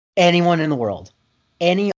anyone in the world,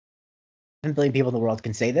 any 7 billion people in the world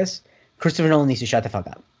can say this. Christopher Nolan needs to shut the fuck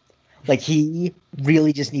up. He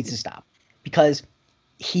really just needs to stop, because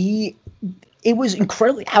it was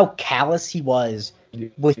incredibly how callous he was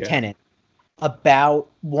with Tenet about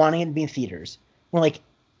wanting it to be in theaters. We're like,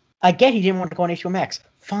 I get he didn't want to go on HBO Max.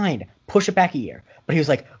 Fine, push it back a year. But he was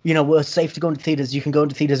like, well, it's safe to go into theaters. You can go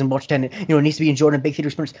into theaters and watch Tenet. It needs to be enjoyed in a big theater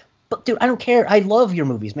experience. But dude, I don't care. I love your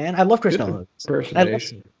movies, man. I love Chris Nolan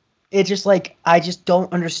movies. It's just like I just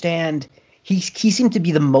don't understand. He seemed to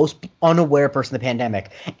be the most unaware person in the pandemic,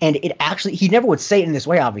 and it actually he never would say it in this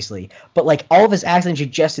way, obviously, but like all of his actions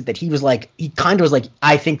suggested that he kind of was like,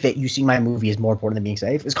 I think that you seeing my movie is more important than being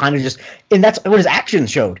safe. It's kind of just, and that's what his actions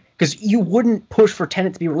showed, because you wouldn't push for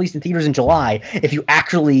Tenet to be released in theaters in July if you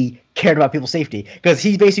actually cared about people's safety, because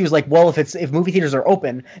he basically was like, well, if movie theaters are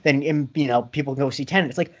open, then people can go see Tenet.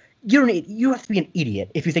 It's like, you have to be an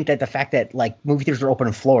idiot if you think that the fact that like movie theaters were open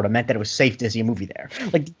in Florida meant that it was safe to see a movie there.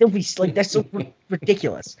 Like, that's so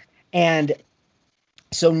ridiculous. And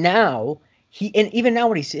so now even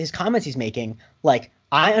now his comments he's making, like,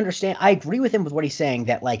 I understand, I agree with him with what he's saying,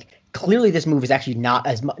 that like clearly this move is actually not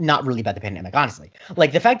really about the pandemic, honestly.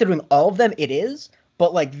 Like the fact they're doing all of them, it is,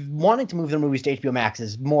 but like wanting to move their movies to HBO Max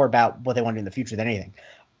is more about what they want to do in the future than anything.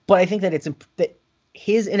 But I think that that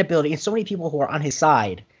his inability, and so many people who are on his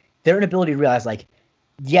side, their inability to realize, like,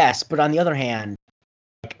 yes, but on the other hand,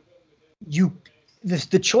 like,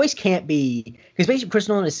 the choice can't be, because basically Chris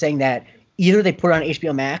Nolan is saying that either they put it on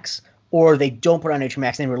HBO Max or they don't put it on HBO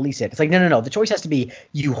Max and then release it. It's like, no. The choice has to be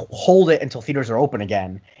you hold it until theaters are open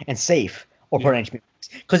again and safe, or put it on HBO Max.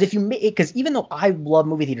 Because even though I love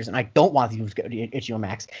movie theaters and I don't want these to go to HBO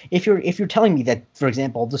Max, if you're telling me that, for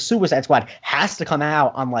example, the Suicide Squad has to come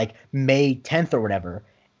out on like May 10th or whatever,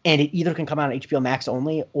 and it either can come out on HBO Max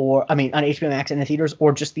only, on HBO Max in the theaters,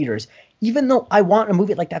 or just theaters. Even though I want a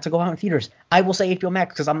movie like that to go out in theaters, I will say HBO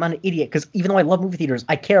Max, because I'm not an idiot. Because even though I love movie theaters,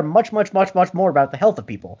 I care much, much, much, much more about the health of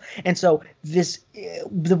people. And so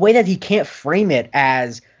the way that he can't frame it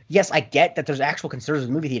as, yes, I get that there's actual concerns with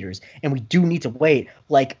movie theaters, and we do need to wait.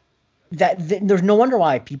 Like that, there's no wonder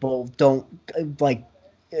why people don't like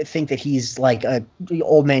think that he's like a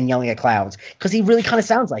old man yelling at clouds, because he really kind of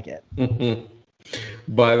sounds like it. Mm-hmm.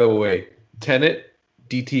 By the way, Tenet,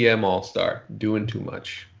 DTM All-Star, doing too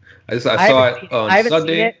much. I saw it on Sunday. I haven't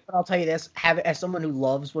seen it, but I'll tell you this: as someone who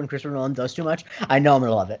loves when Christopher Nolan does too much, I know I'm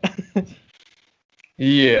gonna love it.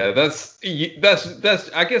 Yeah, that's.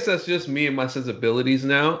 I guess that's just me and my sensibilities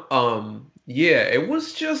now. It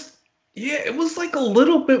was like a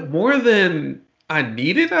little bit more than I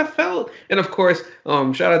needed, I felt. And of course,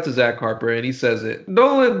 shout out to Zach Harper, and he says it.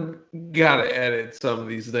 Nolan gotta edit some of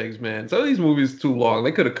these things, man. Some of these movies too long.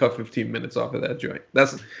 They could have cut 15 minutes off of that joint.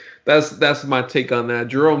 That's my take on that.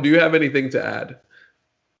 Jerome, do you have anything to add?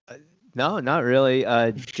 No, not really.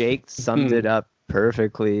 Jake summed it up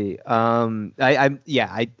perfectly. I'm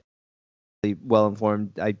well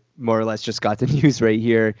informed. I more or less just got the news right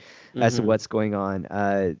here as to what's going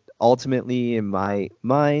on. Ultimately, in my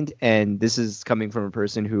mind, and this is coming from a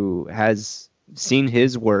person who has seen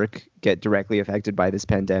his work get directly affected by this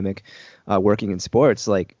pandemic, working in sports,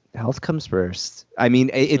 like, health comes first. I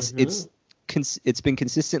mean, it's been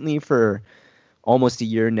consistently for almost a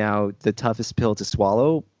year now the toughest pill to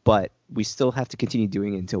swallow, but we still have to continue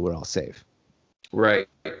doing it until we're all safe. Right.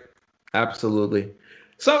 Absolutely.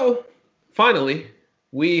 So, finally,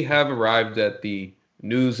 we have arrived at the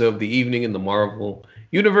news of the evening in the Marvel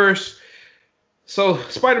Universe. So,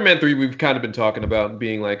 Spider-Man 3, we've kind of been talking about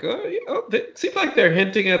being like, it seems like they're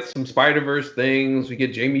hinting at some Spider-Verse things. We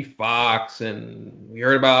get Jamie Foxx, and we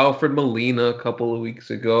heard about Alfred Molina a couple of weeks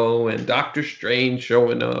ago, and Doctor Strange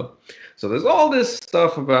showing up. So there's all this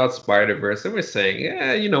stuff about Spider-Verse, and we're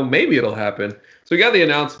saying, maybe it'll happen. So we got the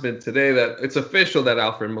announcement today that it's official that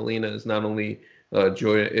Alfred Molina is not only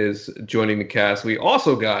joining the cast. We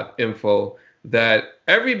also got info that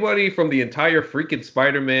everybody from the entire freaking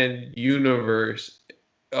Spider-Man universe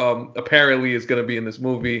apparently is going to be in this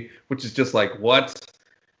movie, which is just like, what?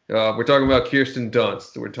 We're talking about Kirsten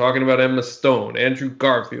Dunst. We're talking about Emma Stone, Andrew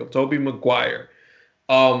Garfield, Tobey Maguire.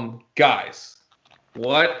 Guys,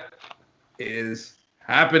 what is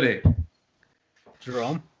happening?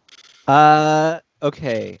 Jerome?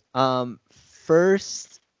 Okay.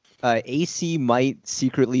 First, AC might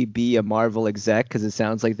secretly be a Marvel exec, because it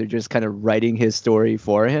sounds like they're just kind of writing his story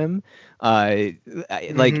for him. I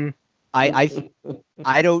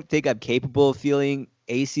don't think I'm capable of feeling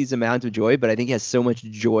AC's amount of joy, but I think he has so much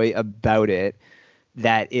joy about it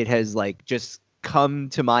that it has like just come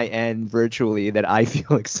to my end virtually that I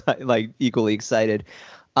feel equally excited.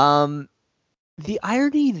 The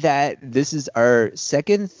irony that this is our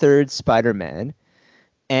third Spider-Man,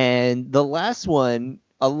 and the last one,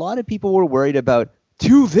 a lot of people were worried about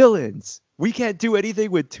 2 villains. We can't do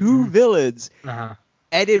anything with 2 villains. Uh-huh.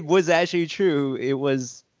 And it was actually true. It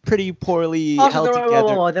was pretty poorly Also, held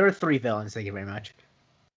together. there were 3 villains. Thank you very much.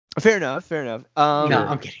 Fair enough. No,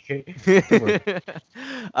 I'm kidding.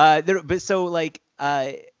 But so like,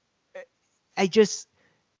 I just,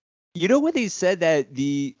 you know, when they said that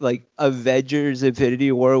the like Avengers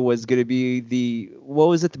Infinity War was gonna be the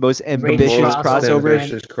most ambitious crossover?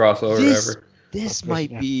 Ambitious crossover ever. This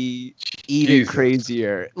might be even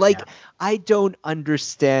crazier. Like, yeah. I don't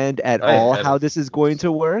understand at all how this is going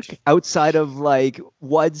to work outside of like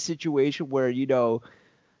one situation where, you know,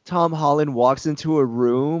 Tom Holland walks into a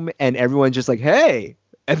room and everyone's just like, hey,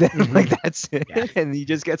 and then like that's it, and he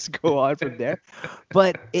just gets to go on from there.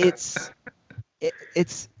 But it's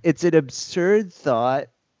an absurd thought.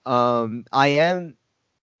 I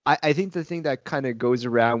think the thing that kind of goes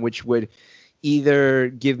around, which would either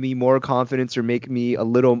give me more confidence or make me a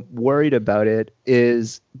little worried about it,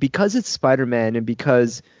 is because it's Spider-Man and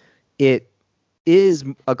because it is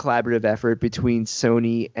a collaborative effort between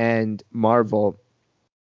Sony and Marvel.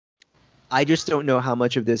 I just don't know how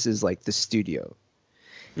much of this is like the studio.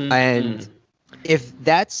 Mm-hmm. And if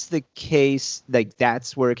that's the case, like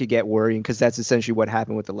that's where it could get worrying, because that's essentially what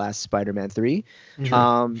happened with the last Spider-Man 3.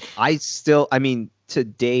 Mm-hmm. I mean, to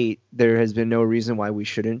date, there has been no reason why we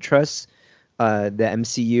shouldn't trust the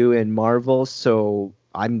MCU and Marvel. So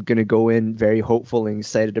I'm going to go in very hopeful and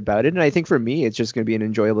excited about it. And I think for me, it's just going to be an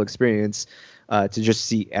enjoyable experience to just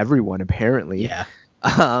see everyone, apparently. Yeah.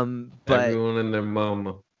 But everyone and their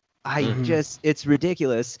mama. It's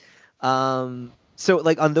ridiculous. So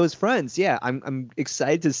like on those fronts, yeah, I'm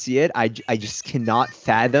excited to see it. I just cannot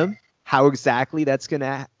fathom how exactly that's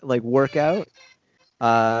gonna like work out.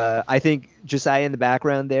 I think Josiah in the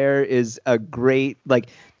background there is a great, like,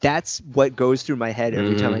 that's what goes through my head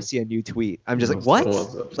every time I see a new tweet. I'm just like, what?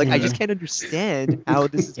 Like, I just can't understand how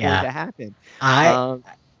this is going to happen.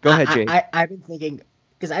 Go ahead, Jay. I've been thinking,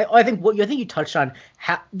 because I think you touched on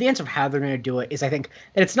the answer of how they're going to do it is, I think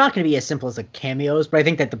that it's not going to be as simple as like cameos, but I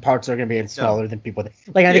think that the parts are going to be smaller than people think.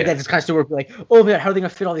 Like, I think that it's kind of still work like, oh man, how are they going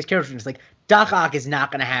to fit all these characters? It's like Doc Ock is not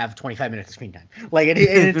going to have 25 minutes of screen time. Like,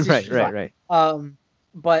 it's right.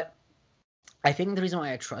 But I think the reason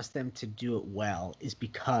why I trust them to do it well is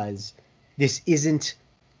because this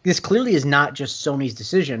clearly is not just Sony's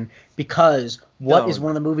decision, because what is one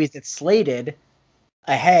of the movies that's slated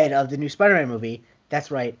ahead of the new Spider-Man movie?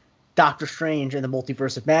 That's right, Doctor Strange and the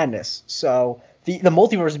Multiverse of Madness. So the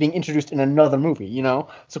multiverse is being introduced in another movie, you know?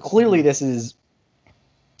 So clearly this is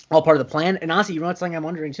all part of the plan. And honestly, you know what's something I'm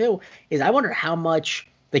wondering too, is I wonder how much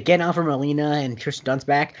they get Alfred Molina and Kirsten Dunst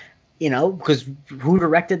back, you know, because who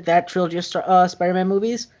directed that trilogy of Spider-Man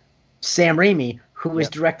movies? Sam Raimi, who is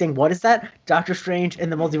directing, what is that? Doctor Strange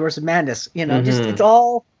and the Multiverse of Madness. You know, just it's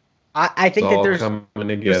all. I think that there's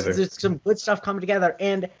some good stuff coming together,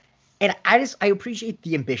 and I appreciate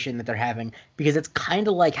the ambition that they're having, because it's kind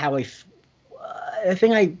of like how I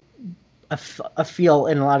feel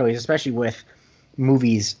in a lot of ways, especially with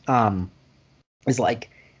movies, is like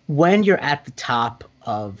when you're at the top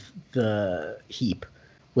of the heap,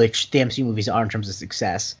 which the MCU movies are in terms of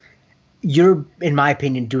success, you're, in my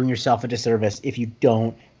opinion, doing yourself a disservice if you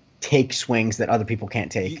don't take swings that other people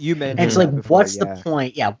can't take. You mentioned, and it's like, what's the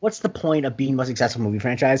point? Yeah, what's the point of being the most successful movie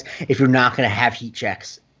franchise if you're not going to have heat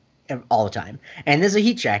checks all the time? And there's a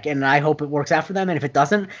heat check, and I hope it works out for them. And if it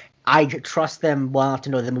doesn't, I trust them well enough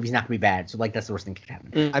to know the movie's not going to be bad. So like, that's the worst thing that could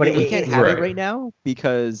happen. I mean, we can't have it right now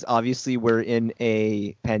because obviously we're in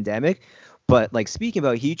a pandemic. But like, speaking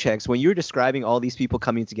about heat checks, when you're describing all these people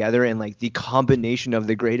coming together and like the combination of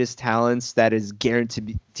the greatest talents that is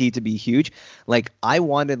guaranteed to be huge, like I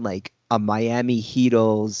wanted like a Miami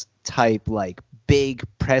Heatles type like big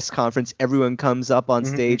press conference. Everyone comes up on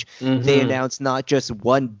stage. They announce not just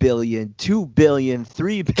 $1 billion, $2 billion,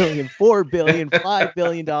 $3 billion, $4 billion, $5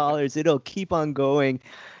 billion. It'll keep on going,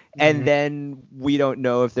 and then we don't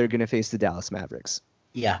know if they're gonna face the Dallas Mavericks.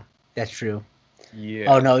 Yeah, that's true.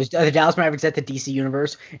 Yeah. Oh no, is the Dallas Mavericks at the DC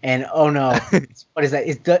universe? And oh no, what is that?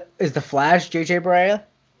 Is the Flash JJ Barea?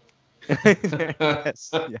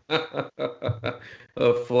 Yes.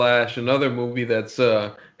 A Flash, another movie that's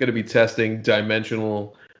going to be testing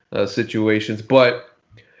dimensional situations. But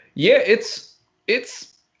yeah, it's.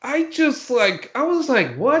 I was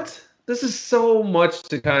like, what? This is so much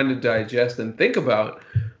to kind of digest and think about.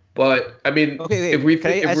 But I mean, okay,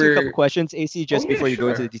 can I ask you a couple questions, AC, just before you go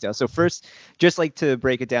into the details? So first, just like to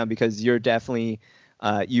break it down, because you're definitely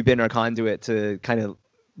you've been our conduit to kind of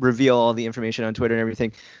reveal all the information on Twitter and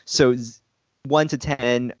everything. So 1 to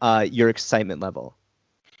 10, your excitement level.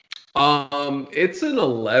 It's an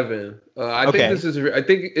 11. I think Okay. this is. I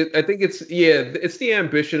think it's it's the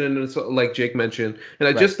ambition, and it's like Jake mentioned, and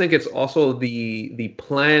I Right. just think it's also the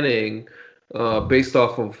planning, based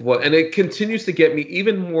off of what, and it continues to get me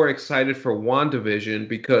even more excited for WandaVision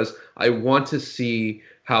because I want to see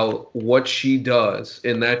how what she does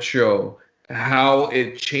in that show, how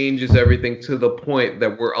it changes everything to the point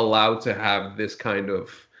that we're allowed to have this kind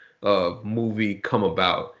of movie come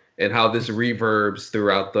about and how this reverbs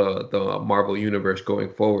throughout the Marvel universe going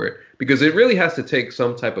forward because it really has to take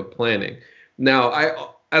some type of planning. Now, I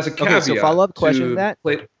as a Okay, so follow-up caveat question to to that.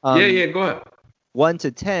 play, Um, go ahead. 1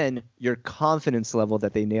 to 10, your confidence level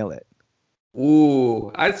that they nail it.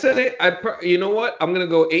 Ooh, I'd say you know what? I'm gonna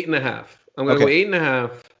go 8.5. I'm gonna go Okay.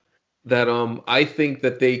 8.5. That I think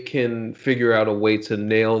that they can figure out a way to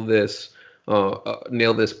nail this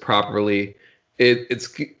properly.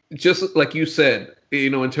 It's just like you said,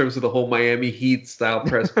 in terms of the whole Miami Heat style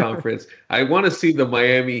press conference. I want to see the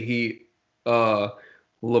Miami Heat, Dwayne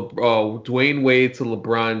Wade to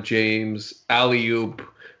LeBron James alley oop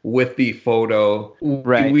with the photo.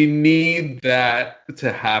 Right. We need that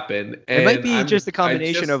to happen. It might And be just a I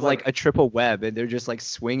combination just of like a triple web, and they're just like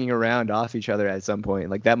swinging around off each other at some point.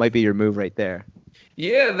 Like that might be your move right there.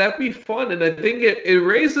 Yeah, that'd be fun. And I think it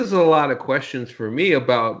raises a lot of questions for me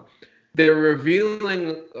about they're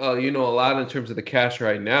revealing, a lot in terms of the cast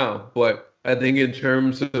right now. But I think in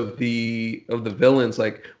terms of the villains,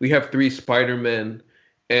 like we have three Spider-Men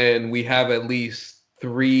and we have at least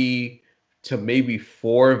three to maybe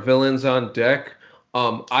four villains on deck.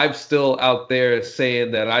 I'm still out there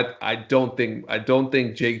saying that I don't think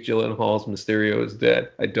Jake Gyllenhaal's Mysterio is dead.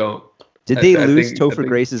 I don't. Did they I lose think Topher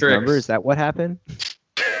Grace's number? Is tricks. that what happened?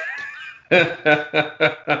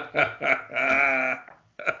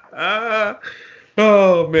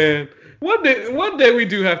 Oh man. One day we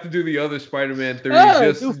do have to do the other Spider-Man 3 Oh,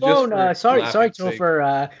 just new phone. for Sorry, laughing Joe, sake.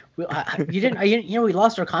 for you didn't. We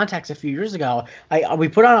lost our contacts a few years ago. We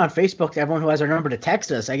put on Facebook to everyone who has our number to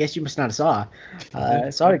text us. I guess you must not have saw.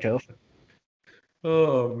 Sorry, Joe.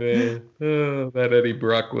 Oh man. That Eddie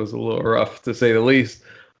Brock was a little rough to say the least.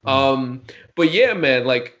 But yeah, man,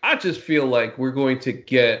 like I just feel like we're going to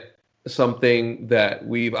get something that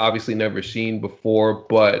we've obviously never seen before,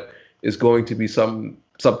 but is going to be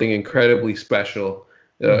something incredibly special.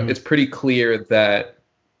 It's pretty clear that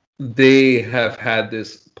they have had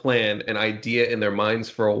this plan and idea in their minds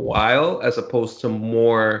for a while, as opposed to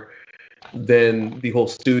more than the whole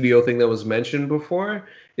studio thing that was mentioned before.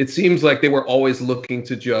 It seems like they were always looking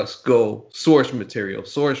to just go source material,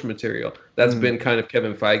 source material. That's been kind of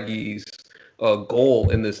Kevin Feige's goal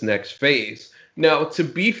in this next phase. Now, to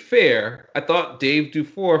be fair, I thought Dave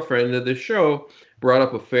Dufour, friend of the show, brought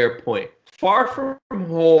up a fair point. Far From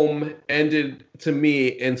Home ended to me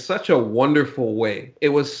in such a wonderful way. It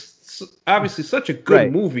was obviously such a good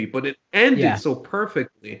Right. movie, but it ended Yeah. so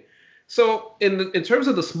perfectly. So, in terms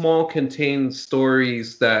of the small contained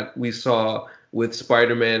stories that we saw with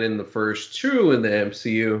Spider-Man in the first two in the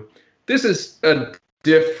MCU, this is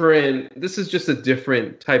just a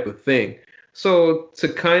different type of thing. So to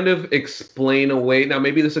kind of explain away, now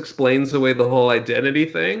maybe this explains away the whole identity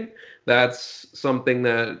thing. That's something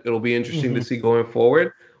that it'll be interesting to see going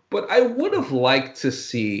forward. But I would have liked to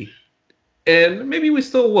see, and maybe we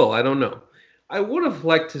still will, I don't know. I would have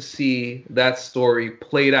liked to see that story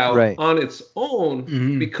played out Right. on its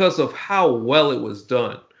own because of how well it was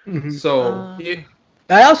done. Mhm. So,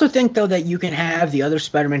 I also think though that you can have the other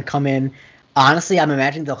Spider-Man come in. Honestly, I'm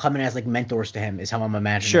imagining they'll come in as like mentors to him. Is how I'm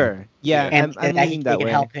imagining. Sure. Yeah, and I'm that leaning they that can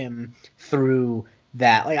way. help him through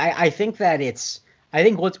that. Like I think that it's. I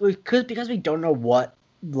think because we don't know what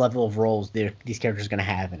level of roles these characters are going to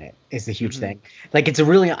have in it is the huge thing. Like I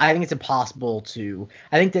think it's impossible to.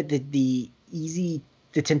 I think that the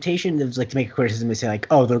temptation is like to make a criticism and say like,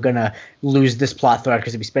 oh, they're gonna lose this plot thread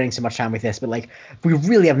because they'll be spending so much time with this. But like, we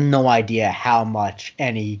really have no idea how much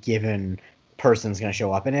any given person's gonna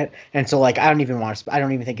show up in it, and so like, I don't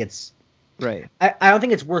even think it's. Right. I don't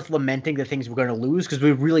think it's worth lamenting the things we're going to lose because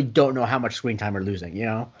we really don't know how much screen time we're losing. You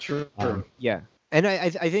know. True. Yeah. And I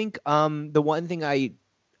think the one thing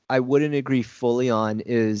I wouldn't agree fully on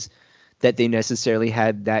is that they necessarily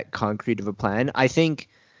had that concrete of a plan. I think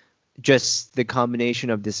just the combination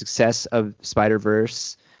of the success of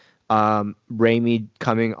Spider-Verse, Raimi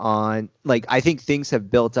coming on, like I think things have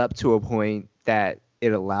built up to a point that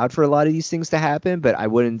it allowed for a lot of these things to happen, but I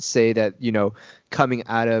wouldn't say that, coming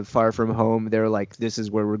out of Far From Home, they're like, this is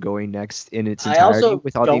where we're going next in its entirety I also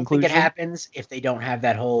with all the don't inclusion. think it happens if they don't have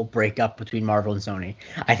that whole breakup between Marvel and Sony.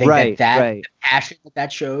 I think Right. the passion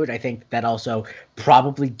that showed, I think that also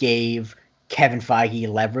probably gave Kevin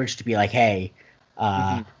Feige leverage to be like, hey,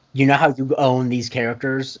 you know how you own these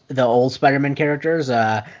characters, the old Spider-Man characters.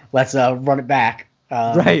 Let's run it back.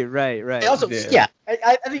 Right. Also,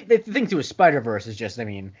 I think the thing too with Spider-Verse is just, I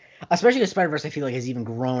mean, especially the Spider-Verse, I feel like has even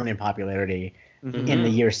grown in popularity in the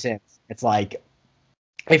years since. It's like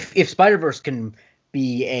if Spider-Verse can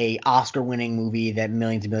be a Oscar-winning movie that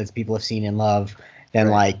millions and millions of people have seen and love, then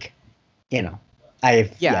like, you know, I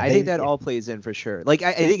think that all plays in for sure. Like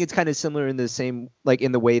I think it's kind of similar in the same, like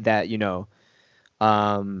in the way that, you know,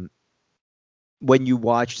 when you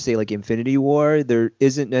watch, say, like Infinity War, there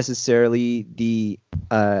isn't necessarily the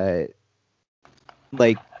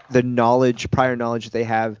like the prior knowledge they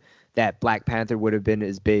have that Black Panther would have been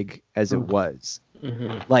as big as it was.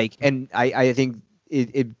 Like, and I think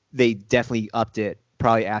they definitely upped it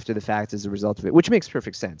probably after the fact as a result of it, which makes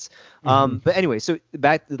perfect sense. But anyway, so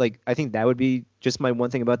back to, like, I think that would be just my one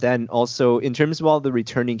thing about that. And also in terms of all the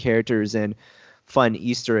returning characters and fun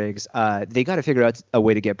Easter eggs, they got to figure out a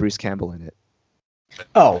way to get Bruce Campbell in it.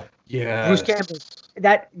 Oh, yeah. Bruce Campbell.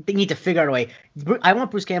 That they need to figure out a way. I want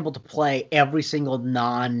Bruce Campbell to play every single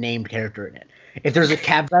non-named character in it. If there's a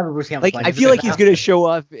cab driver, Bruce Campbell. Like, I feel like he's gonna show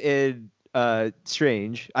up in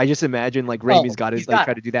Strange. I just imagine like Raimi's got to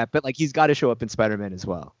try to do that, but like he's got to show up in Spider-Man as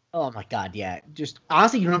well. Oh my god, yeah. Just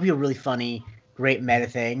honestly, you know, it'd be a really funny, great meta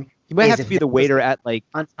thing. He might have to be the waiter at like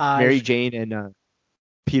Mary Jane and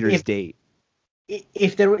Peter's date.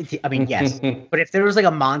 If there, I mean, yes, but if there was like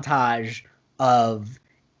a montage of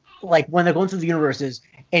like when they're going through the universes,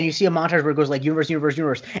 and you see a montage where it goes like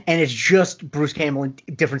universe, and it's just Bruce Campbell in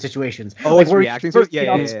different situations. Oh, like, it's reacting to it?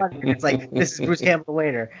 Yeah. It's like, this is Bruce Campbell the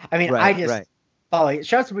waiter. I mean,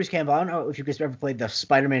 shout out to Bruce Campbell. I don't know if you guys ever played the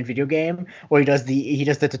Spider-Man video game where he does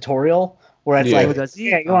the tutorial where it's the old like,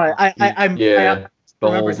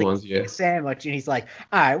 ones, a sandwich, and he's like,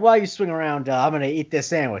 all right, while you swing around, I'm gonna eat this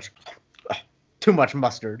sandwich. Too much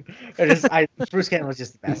mustard. Bruce Campbell was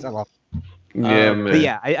just the best. I love him. Yeah, man. But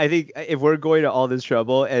yeah, I think if we're going to all this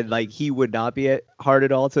trouble and like he would not be hard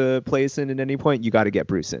at all to place in at any point, you got to get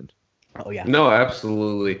Bruce in. Oh yeah. No,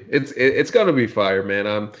 absolutely. It's gonna be fire,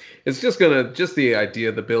 man. It's just the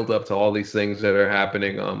idea, the build up to all these things that are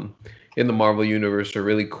happening in the Marvel universe are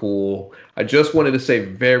really cool. I just wanted to say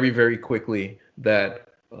very, very quickly that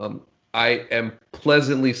I am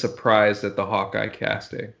pleasantly surprised at the Hawkeye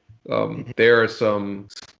casting. There are some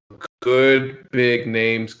good big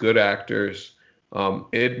names, good actors.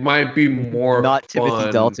 It might be more not fun.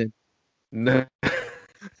 Timothy Dalton.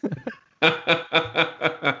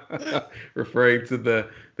 Referring to the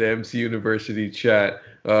MC University chat,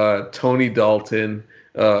 Tony Dalton.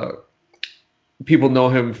 People know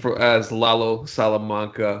him as Lalo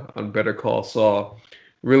Salamanca on Better Call Saul.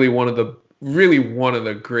 Really one of the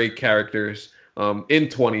great characters in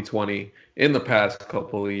 2020. In the past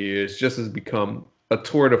couple of years, just has become a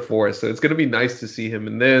tour de force. So it's going to be nice to see him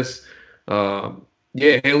in this.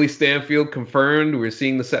 Haley Stanfield confirmed. We're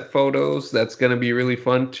seeing the set photos. That's going to be really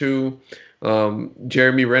fun too.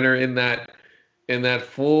 Jeremy Renner in that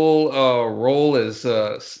full role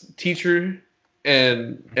as teacher,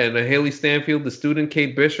 and a Haley Stanfield, the student,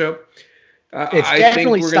 Kate Bishop. I think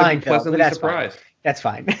we're going to be pleasantly surprised. That's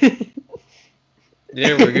fine.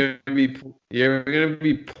 Yeah, we're gonna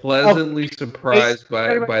be pleasantly surprised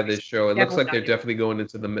by this show. It looks like they're definitely going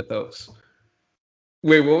into the mythos.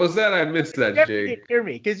 Wait, what was that? I missed that, Jake. You hear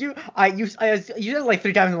me? Because you said it like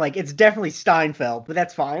 3 times. I'm like, it's definitely Steinfeld, but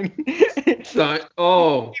that's fine.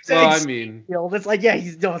 Oh, well, I mean, it's like, yeah,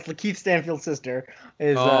 it's Lakeith Stanfield's sister.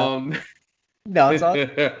 No, it's all...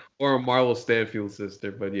 or a Marlo Stanfield's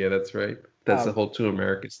sister, but yeah, that's right. That's the whole Two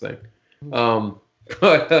Americas thing.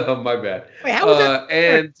 My bad. Wait, how is that?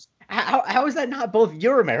 And how is that not both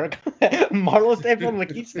your America? Marlo Stanfield and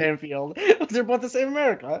Lakeith Stanfield. They're both the same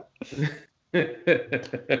America.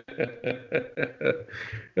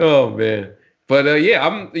 Oh man, but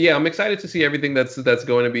I'm excited to see everything that's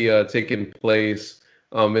going to be taking place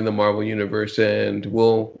in the Marvel universe, and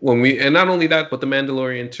and not only that, but the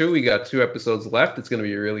Mandalorian 2. We got 2 episodes left. It's going to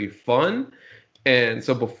be really fun. And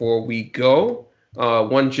so before we go,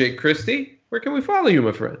 Jake Christie. Where can we follow you,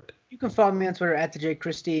 my friend? You can follow me on Twitter at the Jake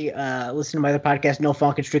Christie. Listen to my other podcast, No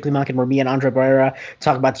Funk and Strictly Monk, and where me and Andre Barrera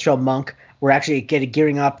talk about the show Monk. We're actually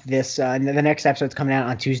gearing up this. The next episode's coming out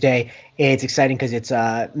on Tuesday. It's exciting because it's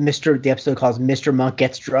the episode called Mr. Monk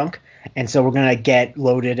Gets Drunk, and so we're gonna get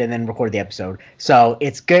loaded and then record the episode. So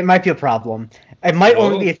it's good. It might be a problem. It might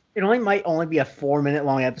only be a 4-minute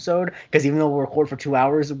long episode because even though we'll record for 2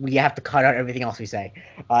 hours, we have to cut out everything else we say.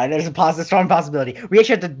 There's a strong possibility. We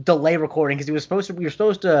actually had to delay recording because we were supposed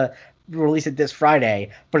to release it this Friday,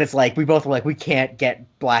 but it's like we both were like we can't get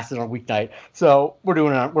blasted on weeknight, so we're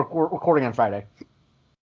recording on Friday.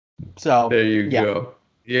 So there you go.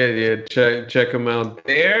 Yeah. Check him out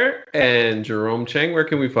there. And Jerome Chang, where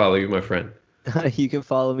can we follow you, my friend? You can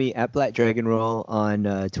follow me at Black Dragon Roll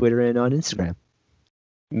on Twitter and on Instagram.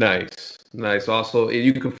 Nice. Also,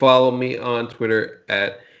 you can follow me on Twitter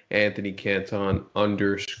at Anthony Canton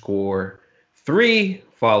 _3.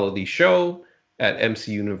 Follow the show at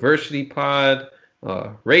MC University Pod.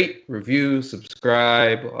 Rate, review,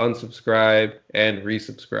 subscribe, unsubscribe, and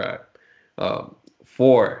resubscribe.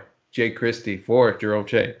 For Jay Christie, for Jerome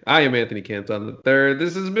Che, I am Anthony Canton III.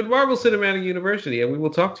 This has been Marvel Cinematic University, and we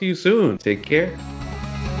will talk to you soon. Take care.